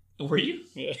mention that. Were you?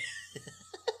 Yeah.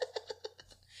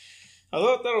 I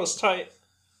thought it was tight.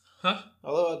 Huh?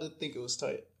 Although I did think it was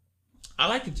tight. I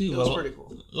liked it too. It was pretty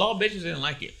cool. A lot of bitches didn't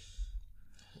like it.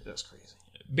 That's crazy.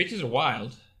 Bitches are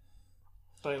wild.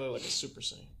 I thought you looked like a Super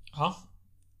Saiyan. Huh?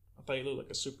 I thought you looked like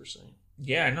a Super Saiyan.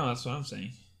 Yeah, I know. That's what I'm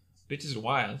saying. Bitches are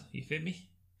wild. You feel me?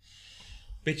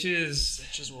 Bitches.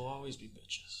 Bitches will always be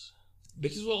bitches.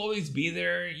 Bitches will always be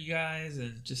there, you guys,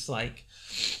 and just like,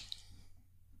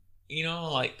 you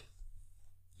know, like,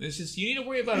 it's just, you need to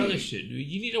worry about other shit, dude.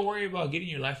 You need to worry about getting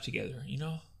your life together, you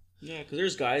know? Yeah, because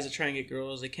there's guys that try and get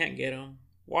girls, they can't get them.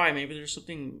 Why? Maybe there's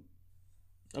something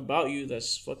about you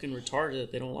that's fucking retarded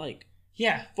that they don't like.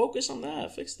 Yeah. Focus on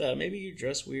that. Fix that. Maybe you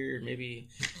dress weird. Maybe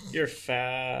you're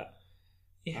fat.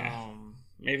 Yeah.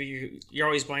 Maybe you're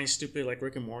always buying stupid like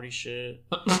Rick and Morty shit.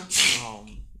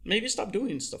 Maybe stop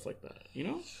doing stuff like that. You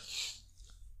know.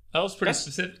 That was pretty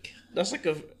specific. That's like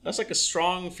a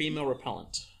strong female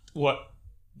repellent. What?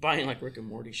 Buying like Rick and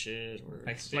Morty shit or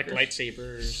Like like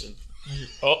lightsabers and.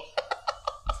 Oh.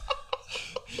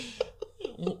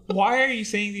 Why are you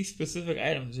saying these specific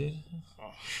items, dude?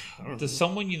 I don't Does know.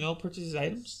 someone you know purchase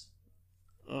items?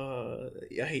 I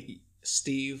hate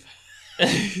Steve.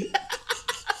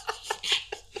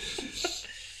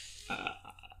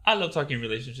 I love talking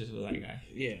relationships with that guy.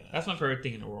 Yeah, That's my favorite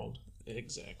thing in the world.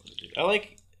 exactly. Dude.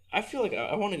 I feel like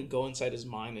I want to go inside his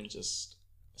mind and just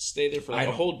stay there for I like a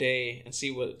don't. whole day and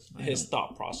see what his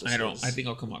thought process is. I don't. I think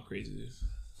I'll come out crazy, dude.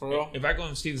 For real? If I go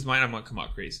in Steve's mind, I'm gonna come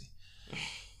out crazy.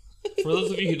 For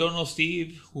those of you who don't know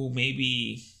Steve, who may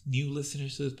be new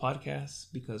listeners to this podcast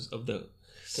because of the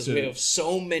we have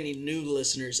so many new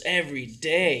listeners every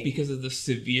day. because of the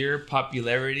severe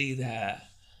popularity that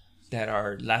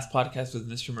our last podcast with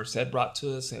Mr. Merced brought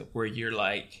to us, where you're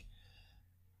like,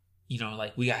 you know,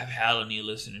 like we have hella new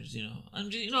listeners. You know,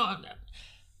 I'm just, you know,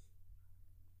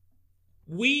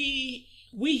 we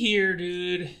here,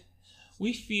 dude.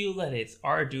 We feel that it's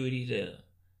our duty to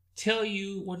tell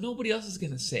you what nobody else is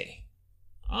gonna say.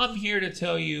 I'm here to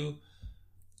tell you,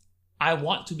 I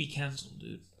want to be canceled,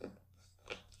 dude.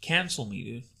 Cancel me,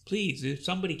 dude. Please, dude.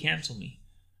 Somebody cancel me.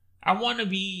 I want to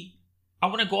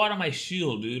go out on my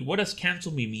shield, dude. What does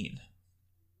cancel me mean?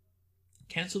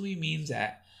 Cancel me means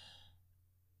that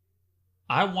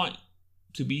I want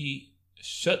to be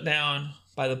shut down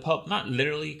by the public. Not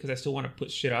literally, because I still want to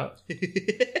put shit up.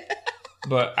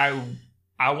 But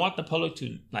I want the public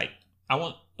to, like, I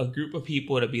want a group of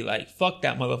people to be like, fuck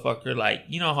that motherfucker. Like,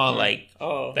 you know how, like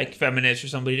feminists or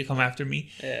somebody to come after me?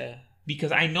 Yeah.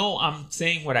 Because I know I'm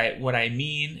saying what I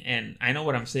mean, and I know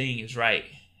what I'm saying is right.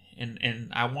 And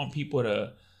I want people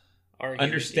to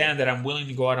understand that I'm willing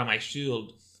to go out on my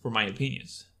shield for my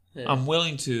opinions. Yeah. I'm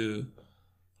willing to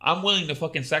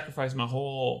fucking sacrifice my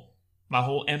whole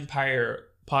empire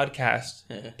podcast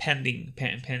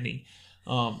pending.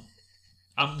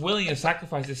 I'm willing to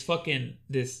sacrifice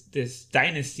this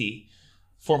dynasty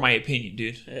for my opinion,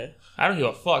 dude. Yeah. I don't give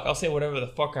a fuck. I'll say whatever the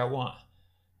fuck I want.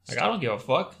 Like, I don't give a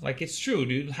fuck. Like, it's true,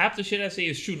 dude. Half the shit I say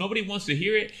is true. Nobody wants to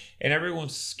hear it, and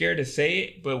everyone's scared to say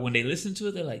it. But when they listen to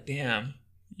it, they're like, damn.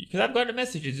 Because I've gotten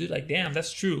messages, dude, like, damn,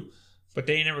 that's true. But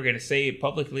they ain't never going to say it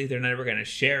publicly. They're never going to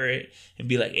share it and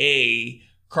be like, hey,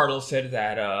 Carlos said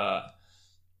that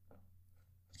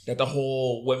the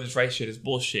whole women's rights shit is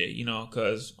bullshit, you know,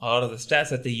 because a lot of the stats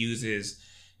that they use is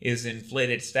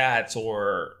inflated stats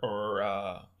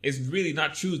or it's really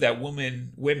not true that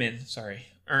women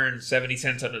earn 70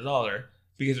 cents on the dollar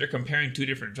because they're comparing two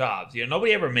different jobs. You know,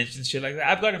 nobody ever mentions shit like that.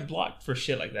 I've gotten blocked for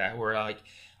shit like that where like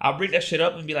I'll bring that shit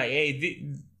up and be like, hey,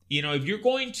 you know, if you're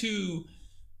going to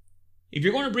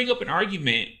bring up an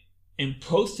argument and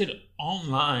post it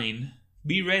online,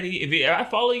 be ready. If I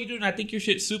follow you, dude, and I think your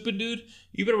shit's stupid, dude,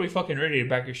 you better be fucking ready to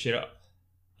back your shit up.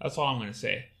 That's all I'm gonna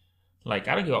say. Like,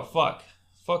 I don't give a fuck.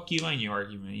 Fuck you and your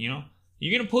argument, you know?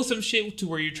 You're gonna post some shit to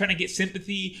where you're trying to get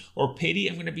sympathy or pity.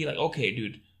 I'm gonna be like, okay,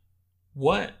 dude,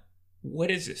 what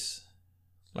is this?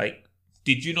 Like,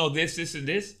 did you know this, and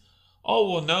this?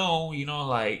 Oh, well, no, you know,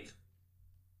 like,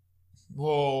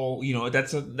 well, you know, that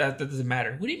doesn't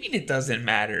matter. What do you mean it doesn't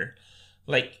matter?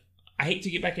 Like, I hate to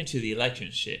get back into the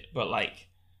election shit, but like,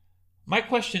 my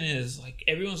question is, like,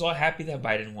 everyone's all happy that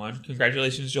Biden won.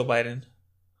 Congratulations, Joe Biden.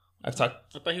 I thought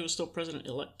he was still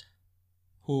president-elect.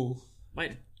 Who?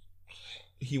 Biden.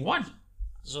 He won.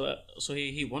 So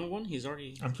he won one? He's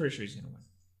already... I'm pretty sure he's going to win.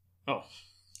 Oh.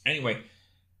 Anyway,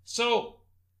 so,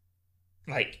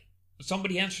 like,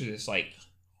 somebody answer this. Like,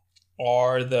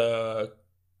 are the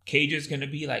cages going to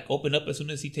be, like, open up as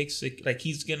soon as he takes, like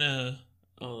he's going to...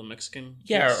 Oh, the Mexican?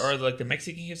 Yeah, or like, the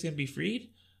Mexican is going to be freed?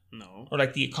 No. Or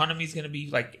like the economy's gonna be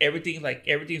like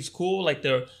everything's cool. Like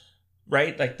the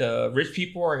rich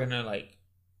people are gonna like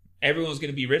everyone's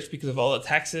gonna be rich because of all the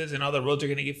taxes and all the roads are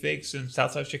gonna get fixed, and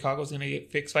Southside Chicago's gonna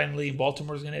get fixed finally, and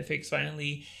Baltimore's gonna get fixed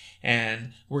finally,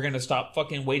 and we're gonna stop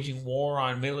fucking waging war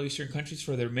on Middle Eastern countries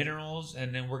for their minerals,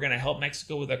 and then we're gonna help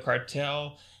Mexico with the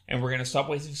cartel, and we're gonna stop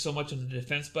wasting so much on the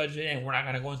defense budget, and we're not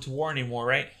gonna go into war anymore,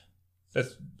 right?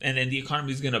 And then the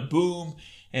economy's gonna boom,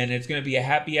 and it's gonna be a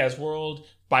happy ass world.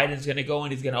 Biden's gonna go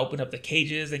and he's gonna open up the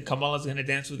cages, and Kamala's gonna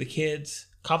dance with the kids.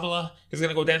 Kamala is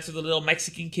gonna go dance with the little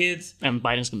Mexican kids, And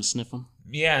Biden's gonna sniff them.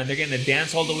 yeah, and they're gonna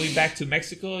dance all the way back to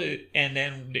Mexico, and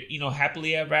then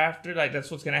happily ever after. Like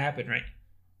that's what's gonna happen, right?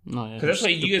 No, yeah. Because that's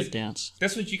what you guys dance.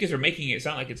 That's what you guys are making it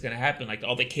sound like it's gonna happen. Like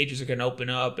all the cages are gonna open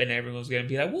up, and everyone's gonna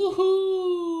be like, "Woohoo!"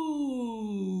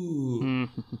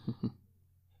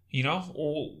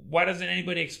 Well, why doesn't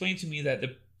anybody explain to me that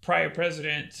the prior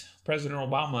President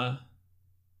Obama,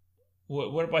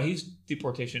 what about his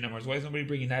deportation numbers? Why is nobody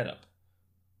bringing that up?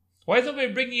 Why is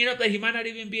nobody bringing it up that he might not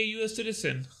even be a U.S.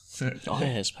 citizen? Oh,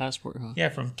 yeah, his passport, huh? Yeah,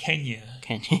 from Kenya.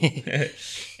 Kenya.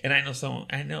 And I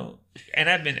know, and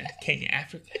I've been to Kenya,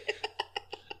 Africa.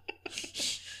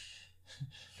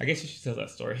 I guess you should tell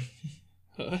that story.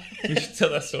 We should tell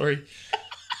that story.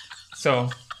 So,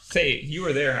 say it. You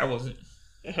were there. I wasn't.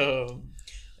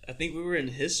 I think we were in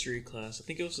history class. I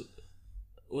think it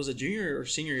was a junior or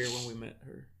senior year when we met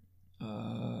her.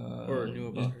 Or knew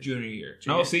about her. Junior year.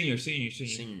 Junior? No, senior.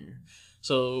 Senior.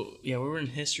 So, yeah, we were in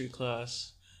history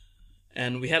class.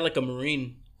 And we had like a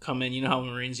Marine come in. You know how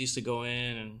Marines used to go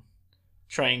in and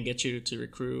try and get you to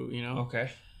recruit,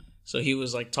 Okay. So he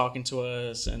was like talking to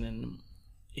us, and then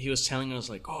he was telling us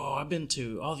like, oh, I've been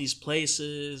to all these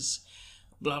places,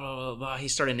 blah, blah, blah, blah. He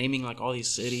started naming like all these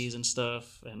cities and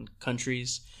stuff and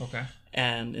countries. Okay.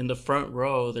 And in the front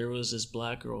row, there was this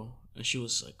black girl. And she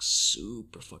was like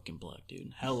super fucking black,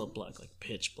 dude. Hella black, like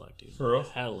pitch black, dude. For real?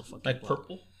 Hella fucking Like black.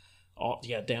 purple? Oh,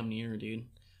 yeah, damn near, dude.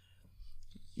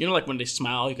 You know, like when they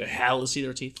smile, you can hella see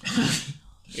their teeth.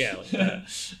 Yeah, like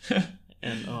that.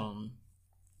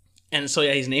 And so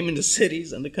yeah, he's naming the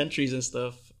cities and the countries and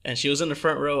stuff. And she was in the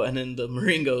front row, and then the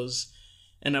Marine goes,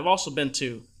 and I've also been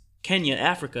to Kenya,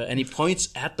 Africa, and he points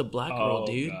at the black girl,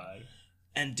 dude. God.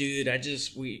 And dude,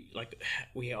 we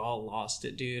all lost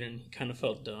it, dude, and he kind of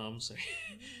felt dumb. So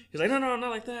he's like, no, not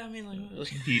like that. I mean, like,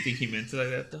 Do you think he meant it like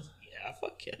that though? yeah,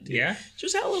 fuck yeah, dude. Yeah? She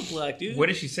was hella black, dude. What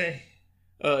did she say?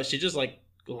 She just like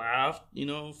laughed,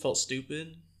 felt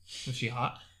stupid. Was she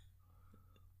hot?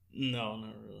 No,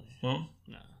 not really. Well,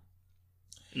 No,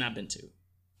 not been to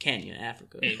Kenya,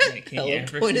 Africa. Hey, Kenya, Hella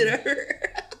Africa. pointed at her.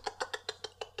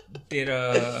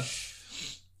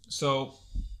 So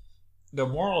the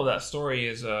moral of that story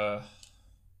is don't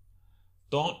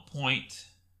point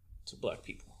To black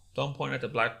people. Don't point at the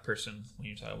black person when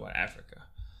you talk about Africa.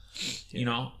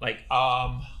 Yeah.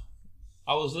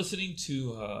 I was listening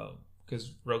to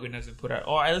because Rogan hasn't put out.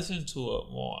 I listened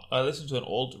to an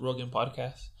old Rogan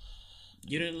podcast.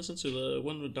 You didn't listen to the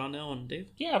one with Donnell and Dave?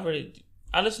 Yeah,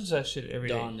 I listen to that shit every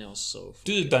day. Donnell's so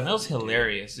Dude, Donnell's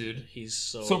hilarious, dude. He's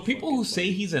so. So people who fucking say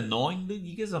funny. he's annoying, dude,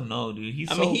 you guys don't know, dude.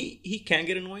 I mean, he can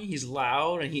get annoying. He's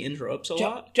loud and he interrupts a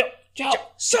lot. Joe,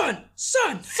 Son,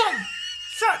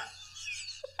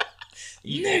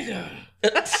 nigga.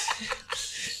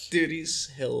 dude,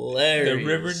 he's hilarious. The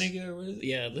river nigga, or what is it?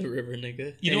 Yeah, the river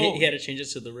nigga. You And know- he had to change it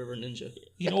to the river ninja.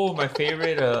 You know what my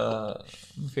favorite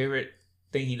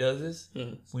thing he does is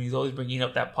Uh-huh. when he's always bringing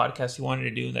up that podcast he wanted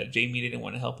to do that Jamie didn't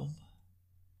want to help him.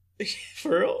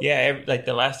 For real? Yeah, like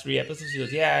the last 3 episodes, he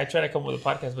goes, "Yeah, I tried to come up with a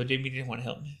podcast, but Jamie didn't want to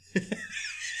help me."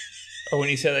 Or when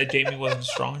he said that Jamie wasn't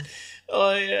strong,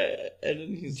 Oh yeah, and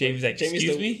then Jamie's like,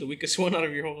 "Excuse me?" the weakest one out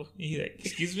of your whole. he's like,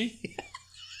 "Excuse me."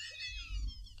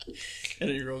 And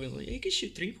then Rogan's like, "You can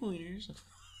shoot 3-pointers."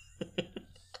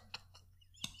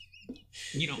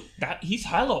 That he's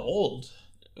hella old.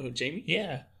 Oh, Jamie?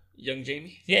 Yeah, Young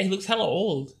Jamie? he looks hella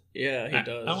old. Yeah, he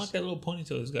does. I like that little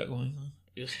ponytail he's got going on.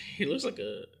 He looks like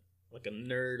a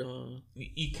nerd, huh?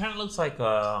 He kind of looks like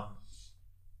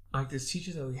this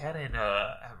teacher that we had in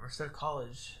at Merced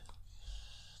College,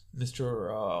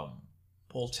 Mr.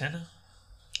 Poltena.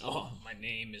 Oh, my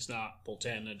name is not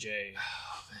Poltana J.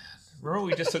 Remember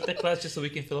we just took that class just so we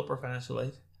can fill up our financial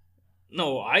aid?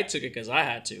 No, I took it because I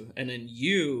had to, and then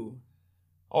you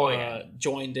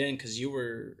joined in because you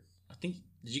were. I think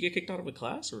did you get kicked out of a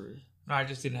class or? No, I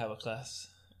just didn't have a class.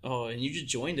 Oh, and you just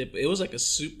joined it, but it was like a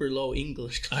super low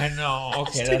English class. I know.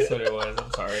 Okay, that's what it was.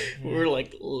 I'm sorry. We were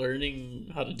like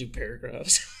learning how to do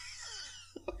paragraphs.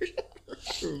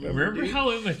 Remember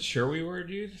how immature we were,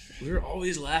 dude? We were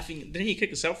always laughing. Didn't he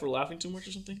kick us out for laughing too much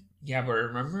or something? Yeah, but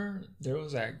remember there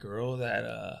was that girl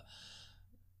that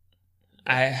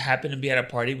I happened to be at a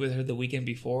party with her the weekend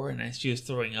before, and she was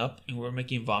throwing up, and we were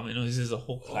making vomit noises the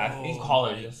whole class in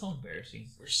college. That's so embarrassing.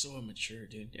 We're so immature,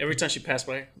 dude. Every time she passed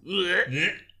by,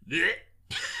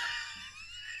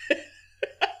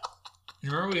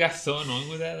 Remember we got so annoying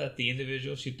with that the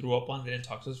individual she threw up on didn't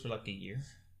talk to us for like a year?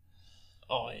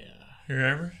 oh yeah,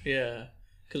 Remember? yeah,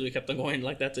 because we kept on going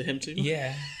like that to him too.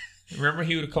 Yeah. Remember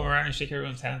he would come around and shake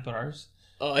everyone's hand but ours?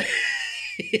 Oh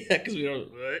yeah, because we don't.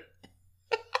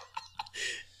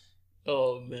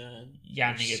 Oh man,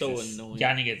 Y'all niggas so is, annoying.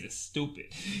 Y'all niggas is stupid.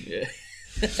 Yeah.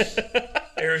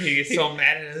 Remember he gets so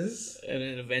mad at us? And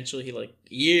then eventually he like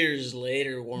years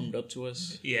later warmed up to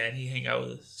us. Yeah, and he hang out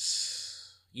with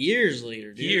us. Years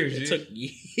later, dude. Years, It dude. took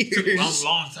years. It took a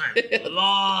long time.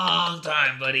 Long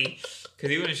time, buddy. Because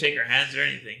he wouldn't shake our hands or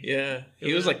anything. Yeah,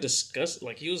 he was like disgusted.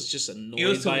 Like he was just annoyed He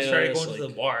was till by we started us. going to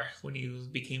the bar when he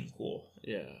became cool.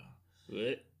 Yeah.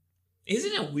 What?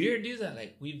 Isn't it weird, dude, that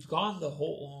like we've gone the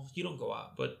whole well, you don't go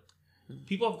out, but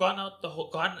people have gone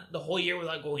the whole year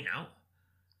without going out?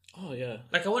 Oh yeah.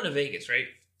 Like I went to Vegas, right?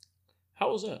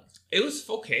 How was that? It was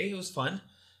okay, it was fun.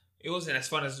 It wasn't as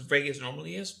fun as Vegas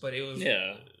normally is, but it was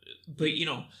Yeah. But you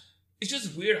know, it's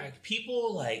just weird, like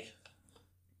people like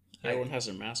Everyone has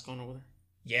their mask on over there.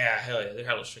 yeah, hell yeah, they're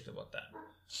hella strict about that.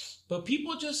 But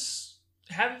people just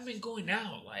haven't been going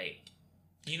out, like,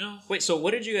 you know? Wait, so what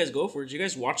did you guys go for? Did you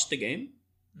guys watch the game?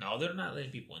 No, they're not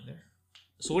letting people in there.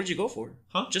 So what did you go for?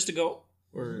 Huh? Just to go?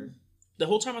 Or the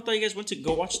whole time I thought you guys went to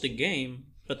go watch the game,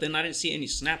 but then I didn't see any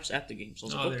snaps at the game. So I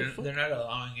was No, like, what the fuck? they're not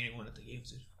allowing anyone at the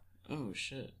games, dude. Oh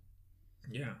shit.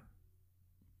 Yeah.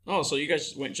 Oh, so you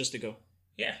guys went just to go?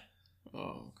 Yeah.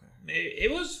 Oh, okay. It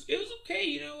was okay,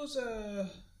 you know,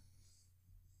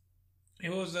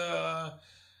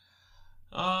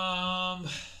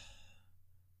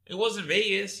 it wasn't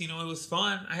Vegas, you know, it was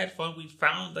fun. I had fun. We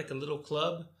found like a little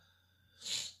club.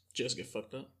 Just get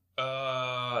fucked up.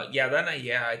 Yeah, that night,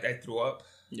 yeah, I threw up.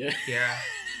 Yeah. Yeah.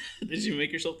 Did you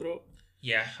make yourself throw up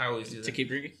Yeah, I always do that. to keep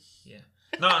drinking? Yeah.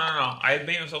 No. I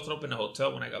made myself throw up in the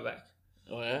hotel when I got back.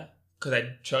 Oh yeah. Because I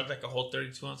chugged like a whole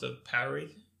 32 ounce of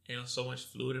Powerade. And it was so much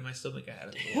fluid in my stomach, I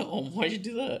had to throw up. Oh, why'd you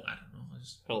do that? I don't know. I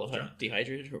just Hella was drunk.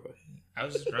 dehydrated or what? I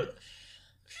was just drunk.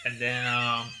 And then,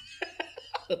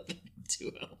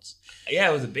 2 ounce. yeah,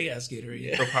 it was a big ass Gatorade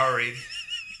Yeah. for Powerade.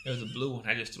 It was a blue one.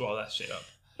 I just threw all that shit up.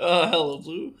 Oh, hella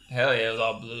blue. Hell yeah, it was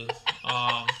all blue.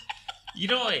 You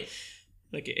know, like,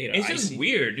 Like it ate it's icy. just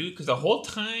weird, dude. Because the whole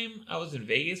time I was in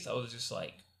Vegas, I was just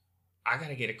like, I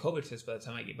gotta get a COVID test by the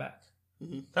time I get back.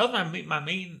 Mhm. That was my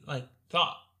main like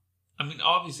thought. I mean,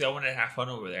 obviously, I wanted to have fun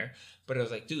over there, but I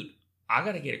was like, dude, I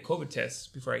gotta get a COVID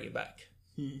test before I get back.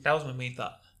 That was my main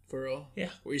thought. For real? Yeah.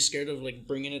 Were you scared of like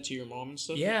bringing it to your mom and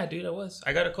stuff? Yeah, dude, I was.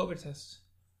 I got a COVID test.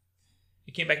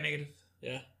 It came back negative.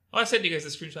 Yeah. Oh, I sent you guys the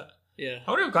screenshot. Yeah.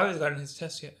 I wonder if Gavi's gotten his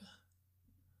test yet.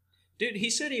 Dude, he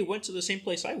said he went to the same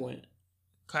place I went.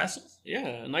 Castle? Yeah,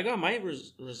 and I got my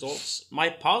results, my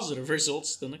positive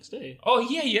results the next day. Oh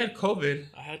yeah, you had COVID.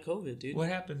 I had COVID, dude. What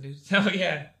happened, dude? Oh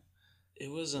yeah. It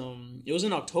was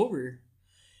in October.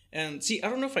 And see, I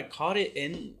don't know if I caught it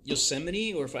in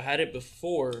Yosemite or if I had it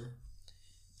before.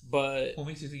 But What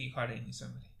makes you think you caught it in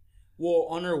Yosemite? well,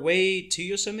 on our way to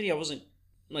Yosemite, I wasn't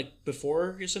like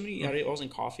before Yosemite, I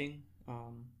wasn't coughing.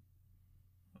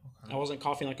 I wasn't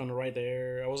coughing like on the ride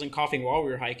there. I wasn't coughing while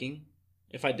we were hiking.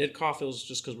 If I did cough, it was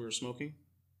just because we were smoking.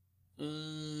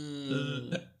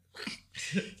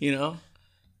 You know?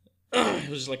 It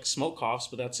was just like smoke coughs,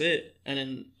 but that's it. And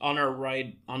then on our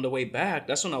ride on the way back,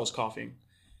 that's when I was coughing.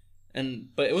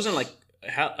 But it wasn't like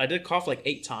I did cough like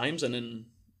 8 times, and then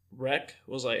Rec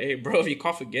was like, "Hey, bro, if you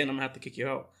cough again, I'm gonna have to kick you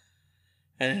out."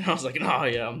 And then I was like, "Oh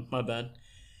yeah, my bad."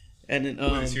 And then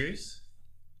Was he serious?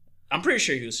 I'm pretty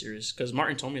sure he was serious because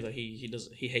Martin told me that he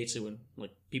hates it when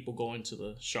like people go into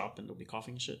the shop and they'll be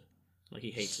coughing and shit. Like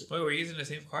he hates it. Wait, were you using the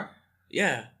same car?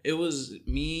 Yeah, it was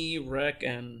me, Rec,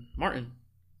 and Martin.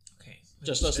 Okay.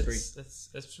 Just us three.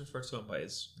 Let's refer to him by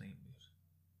his name.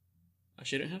 I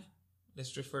shouldn't have.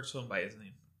 Let's refer to him by his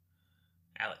name.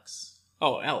 Alex.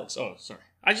 Oh, Alex. Oh, sorry.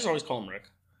 I just always call him Rec.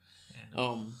 Yeah,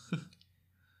 no.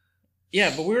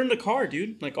 Yeah, but we were in the car,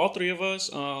 dude. Like all 3 of us.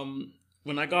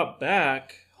 When I got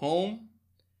back home,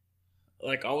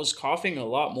 like I was coughing a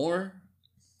lot more,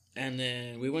 and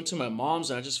then we went to my mom's,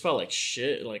 and I just felt like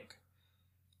shit, like,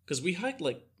 cause we hiked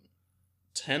like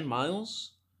 10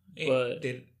 miles. Hey, but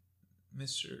did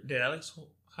Alex?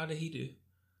 How did he do?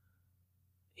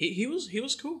 he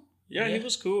was cool. Yeah, Yeah. he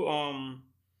was cool.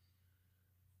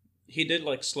 He did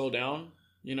like slow down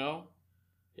you know.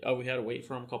 We had to wait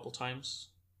for him a couple times,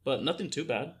 but nothing too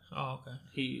bad. Oh, okay.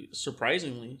 He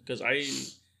surprisingly, because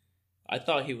I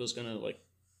thought he was gonna like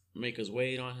make us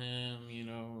wait on him, you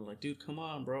know, like, dude, come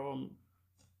on, bro,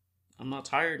 I'm not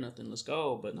tired, nothing, let's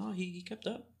go. But no, he kept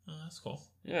up. Oh, that's cool.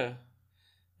 Yeah,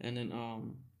 and then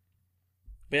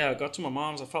but yeah, I got to my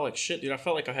mom's. I felt like shit, dude. I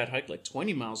felt like I had hiked like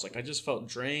 20 miles. Like I just felt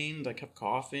drained. I kept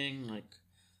coughing. Like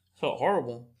felt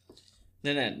horrible.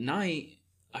 Then at night,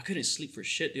 I couldn't sleep for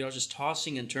shit, dude. I was just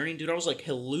tossing and turning, dude. I was like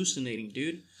hallucinating,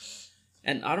 dude.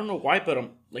 And I don't know why, but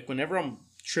I'm like, whenever I'm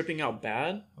tripping out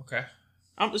bad, Okay.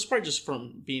 it's probably just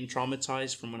from being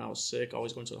traumatized from when I was sick,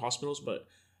 always going to the hospitals. But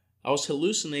I was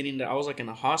hallucinating that I was like in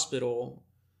a hospital,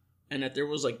 and that there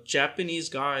was like Japanese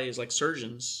guys, like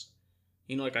surgeons,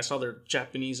 you know, like I saw their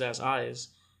Japanese ass eyes,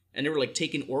 and they were like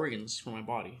taking organs from my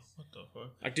body. What the fuck?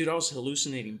 Like, dude, I was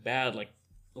hallucinating bad. Like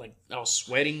I was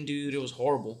sweating, dude. It was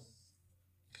horrible.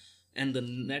 And the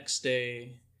next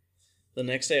day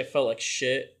I felt like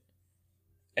shit.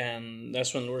 And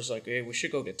that's when Laura's like, hey, we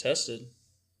should go get tested.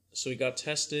 So we got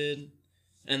tested.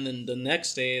 And then the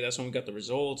next day, that's when we got the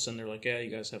results. And they're like, yeah, you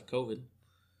guys have COVID.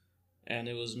 And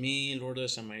it was me,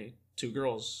 Lourdes, and my 2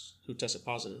 girls who tested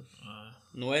positive.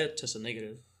 Noah tested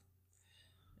negative.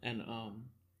 And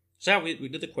so yeah, we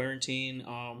did the quarantine.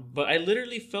 But I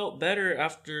literally felt better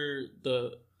after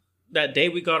that day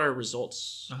we got our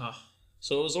results. Uh-huh.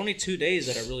 So it was only 2 days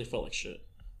that I really felt like shit.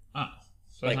 Oh,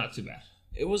 so Like- that's not too bad.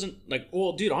 It wasn't like,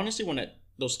 well, dude, honestly,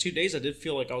 those 2 days, I did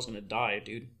feel like I was gonna die,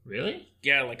 dude. Really?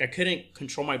 Yeah, like I couldn't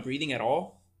control my breathing at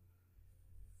all.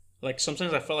 Like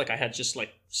sometimes I felt like I had just like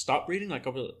stopped breathing, like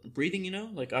I was breathing, you know,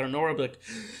 like I don't know, I'd be like,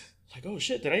 oh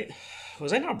shit,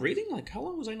 was I not breathing? Like how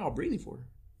long was I not breathing for?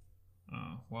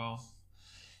 Oh, well.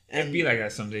 And It'd be like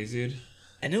that some days, dude.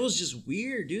 And it was just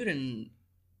weird, dude.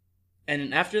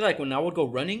 And after like when I would go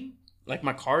running, like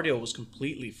my cardio was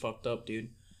completely fucked up, dude.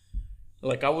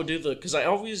 Like I would do because I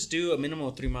always do a minimum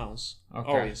of 3 miles, Okay.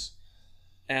 always,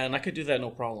 and I could do that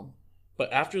no problem.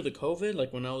 But after the COVID,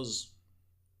 like when I was,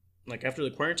 like after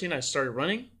the quarantine, I started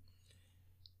running.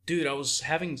 Dude, I was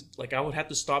having like I would have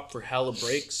to stop for hella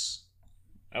breaks.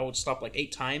 I would stop like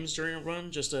 8 times during a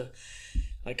run just to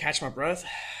like catch my breath.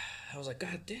 I was like,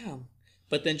 God damn.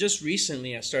 But then just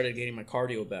recently, I started getting my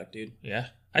cardio back, dude. Yeah.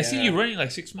 I see you running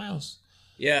like 6 miles.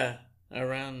 Yeah, I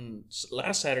ran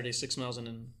last Saturday 6 miles, and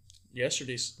then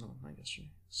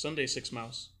Sunday 6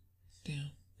 miles.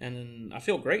 Damn. And then I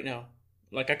feel great now.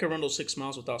 Like I could run those 6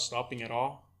 miles without stopping at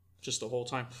all, just the whole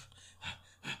time.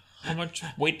 How much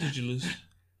weight did you lose?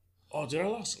 Oh, dude, I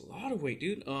lost a lot of weight,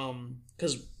 dude.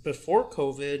 Because before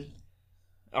COVID,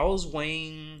 I was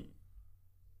weighing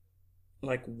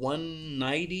like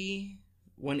 190,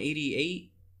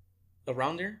 188,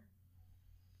 around there.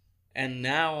 And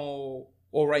now,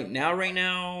 well, right now,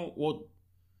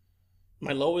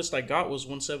 my lowest I got was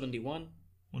 171.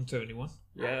 171?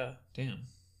 Yeah. Damn.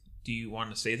 Do you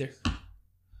want to stay there?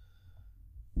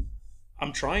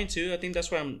 I'm trying to. I think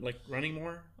that's why I'm like running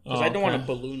more. Because Oh, I don't want okay. to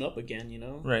balloon up again, you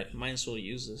know? Right. Might as well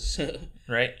use this.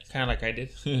 Right? Kind of like I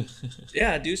did.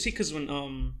 Yeah, do you see? Because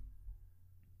when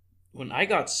I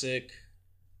got sick,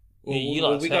 Yeah, you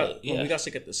lost weight, when we got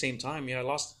sick at the same time, yeah, I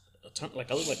lost a ton. Like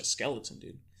I looked like a skeleton,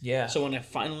 dude. Yeah. So when I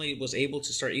finally was able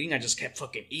to start eating, I just kept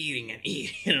fucking eating and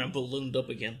eating, and I ballooned up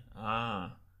again.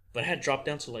 Ah. But I had dropped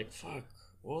down to like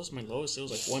what was my lowest? It was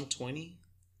like 120,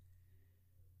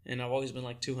 and I've always been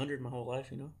like 200 my whole life,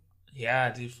 you know.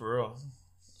 Yeah, dude, for real.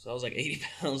 So I was like 80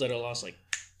 pounds that I lost like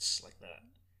just like that.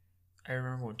 I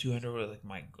remember when 200 was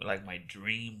like my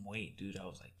dream weight, dude. I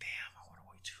was like, damn, I want to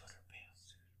weigh 200 pounds,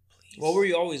 dude. Please. What were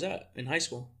you always at in high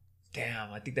school?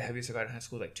 Damn, I think the heaviest I got in high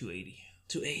school was like 280.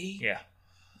 280? Yeah.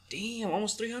 Damn,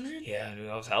 almost 300? Yeah, dude,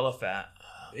 I was hella fat.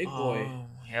 Big boy.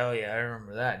 Hell yeah, I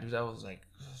remember that, dude. I was like,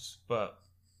 but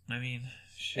I mean,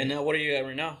 shit. And now what are you at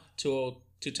right now?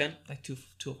 210? Like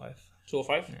 205.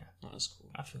 205? Yeah. Oh, that's cool.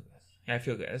 I feel good. Yeah, I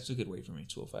feel good. That's a good weight for me,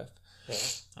 205. Yeah.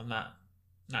 I'm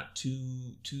not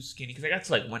too skinny because I got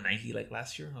to like 190 like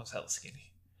last year. I was hella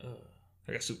skinny.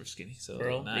 I got super skinny. So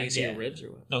Bro, now you see yeah. your ribs or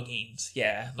what? No gains.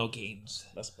 Yeah, no gains.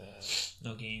 That's bad.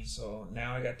 No gains. So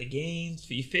now I got the gains.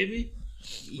 You feel me?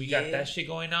 We got Yeah. that shit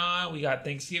going on. We got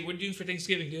Thanksgiving. What are you doing for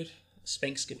Thanksgiving, dude?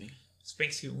 Spanksgiving. It's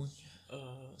Thanksgiving.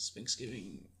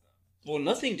 Spanksgiving. Well,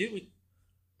 nothing, dude.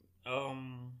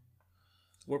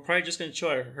 We're probably just gonna chill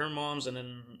at her mom's and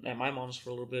then at my mom's for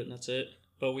a little bit, and that's it.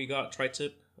 But we got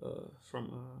tri-tip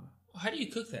from. How do you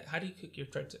cook that? How do you cook your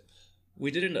tri-tip?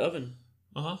 We did it in the oven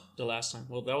Uh huh. the last time.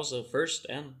 Well, that was the first,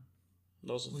 and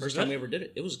that was the Was first it time good? we ever did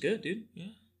it. It was good, dude. Yeah.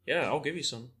 Yeah, I'll give you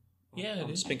some. Yeah, on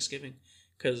dude. Spanksgiving,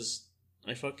 because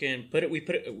I fucking put it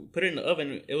in the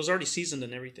oven. It was already seasoned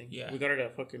and everything. Yeah. We got it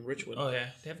at fucking Richwood. Oh yeah,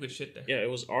 they have good shit there. Yeah, it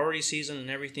was already seasoned and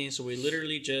everything. So we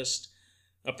literally just,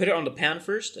 I put it on the pan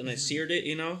first and I seared it,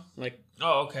 like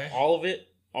Oh okay. all of it,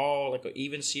 all like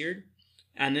even seared.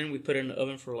 And then we put it in the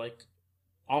oven for like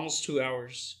almost 2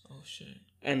 hours. Oh shit.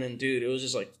 And then, dude, it was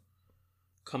just like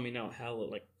coming out hella,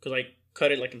 like, because I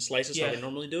cut it like in slices how Yeah. they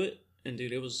normally do it. And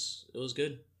dude, it was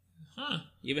good. Huh.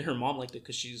 Even her mom liked it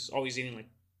because she's always eating like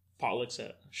potlucks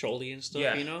at Sholey and stuff,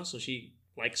 Yeah. So she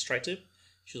likes tri-tip.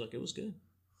 She was like, it was good.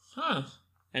 Huh.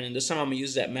 And then this time I'm gonna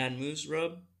use that Man Moose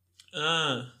rub.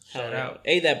 Shout Hell out.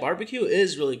 Hey, that barbecue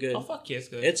is really good. Oh fuck yeah, it's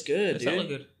good. It's good, It's dude. hella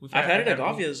good. I've had it at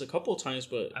both. Gavia's a couple of times,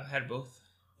 but I've had both.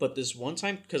 this one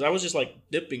time, because I was just like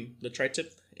dipping the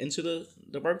tri-tip into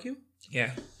the barbecue,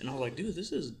 Yeah. and I was like, dude,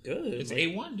 this is good. It's Like,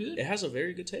 A1, dude. it has a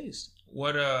very good taste.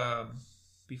 What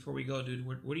before we go, dude,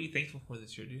 what are you thankful for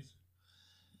this year, dude?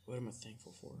 What am I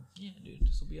thankful for? Yeah, dude.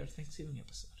 This will be our Thanksgiving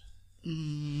episode.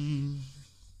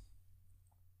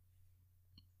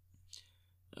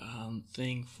 I'm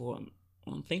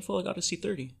thankful I got to see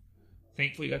 30.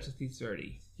 Thankful you got to see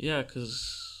 30. Yeah,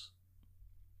 because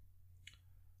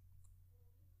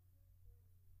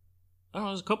I don't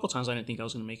know, there's a couple times I didn't think I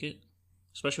was going to make it.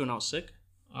 Especially when I was sick.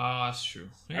 Oh, that's true.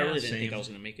 I really didn't same. think I was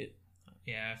going to make it.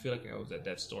 Yeah, I feel like I was at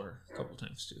that store a couple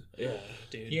times too. Yeah,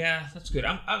 dude. Yeah, that's good.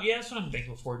 Yeah, that's what I'm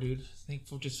thankful for, dude.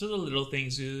 Thankful just for the little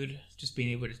things, dude. Just being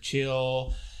able to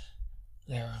chill.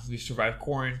 There, we've survived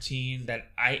quarantine. That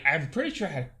I'm pretty sure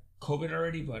I had COVID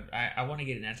already, but I want to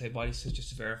get an antibody test just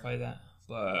to verify that.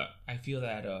 But I feel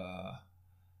that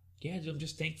yeah, dude, I'm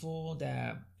just thankful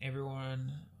that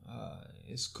everyone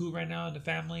is cool right now in the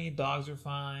family. Dogs are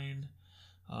fine.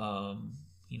 I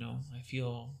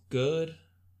feel good.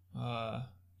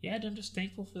 Yeah, dude, I'm just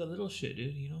thankful for the little shit,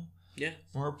 dude. Yeah.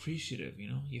 More appreciative.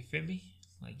 You feel me?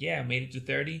 Like, yeah, I made it to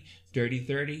 30, dirty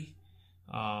 30.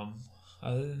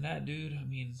 Other than that, dude, I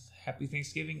mean, happy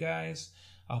Thanksgiving, guys.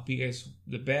 I hope you guys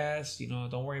the best.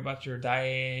 Don't worry about your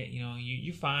diet.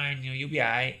 You fine. You'll be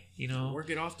alright. Work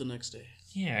it off the next day.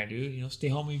 Yeah, dude. Stay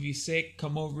home if you're sick.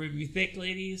 Come over if you're thick,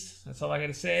 ladies. That's all I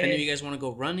gotta say. If any of you guys want to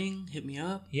go running, hit me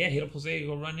up. Yeah, hit up Jose.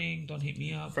 Go running. Don't hit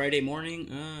me up. Friday morning,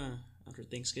 after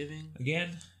Thanksgiving.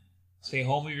 Again, stay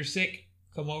home if you're sick.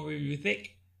 Come over if you're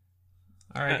thick.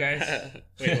 All right, guys.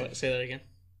 Wait, what? Say that again.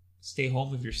 Stay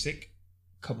home if you're sick.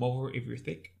 Come over if you're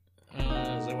thick. Is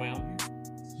that why I'm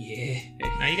Yeah.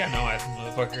 Now you got no ass,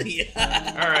 motherfucker. here?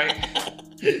 Yeah. All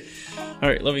right. All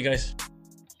right, love you guys.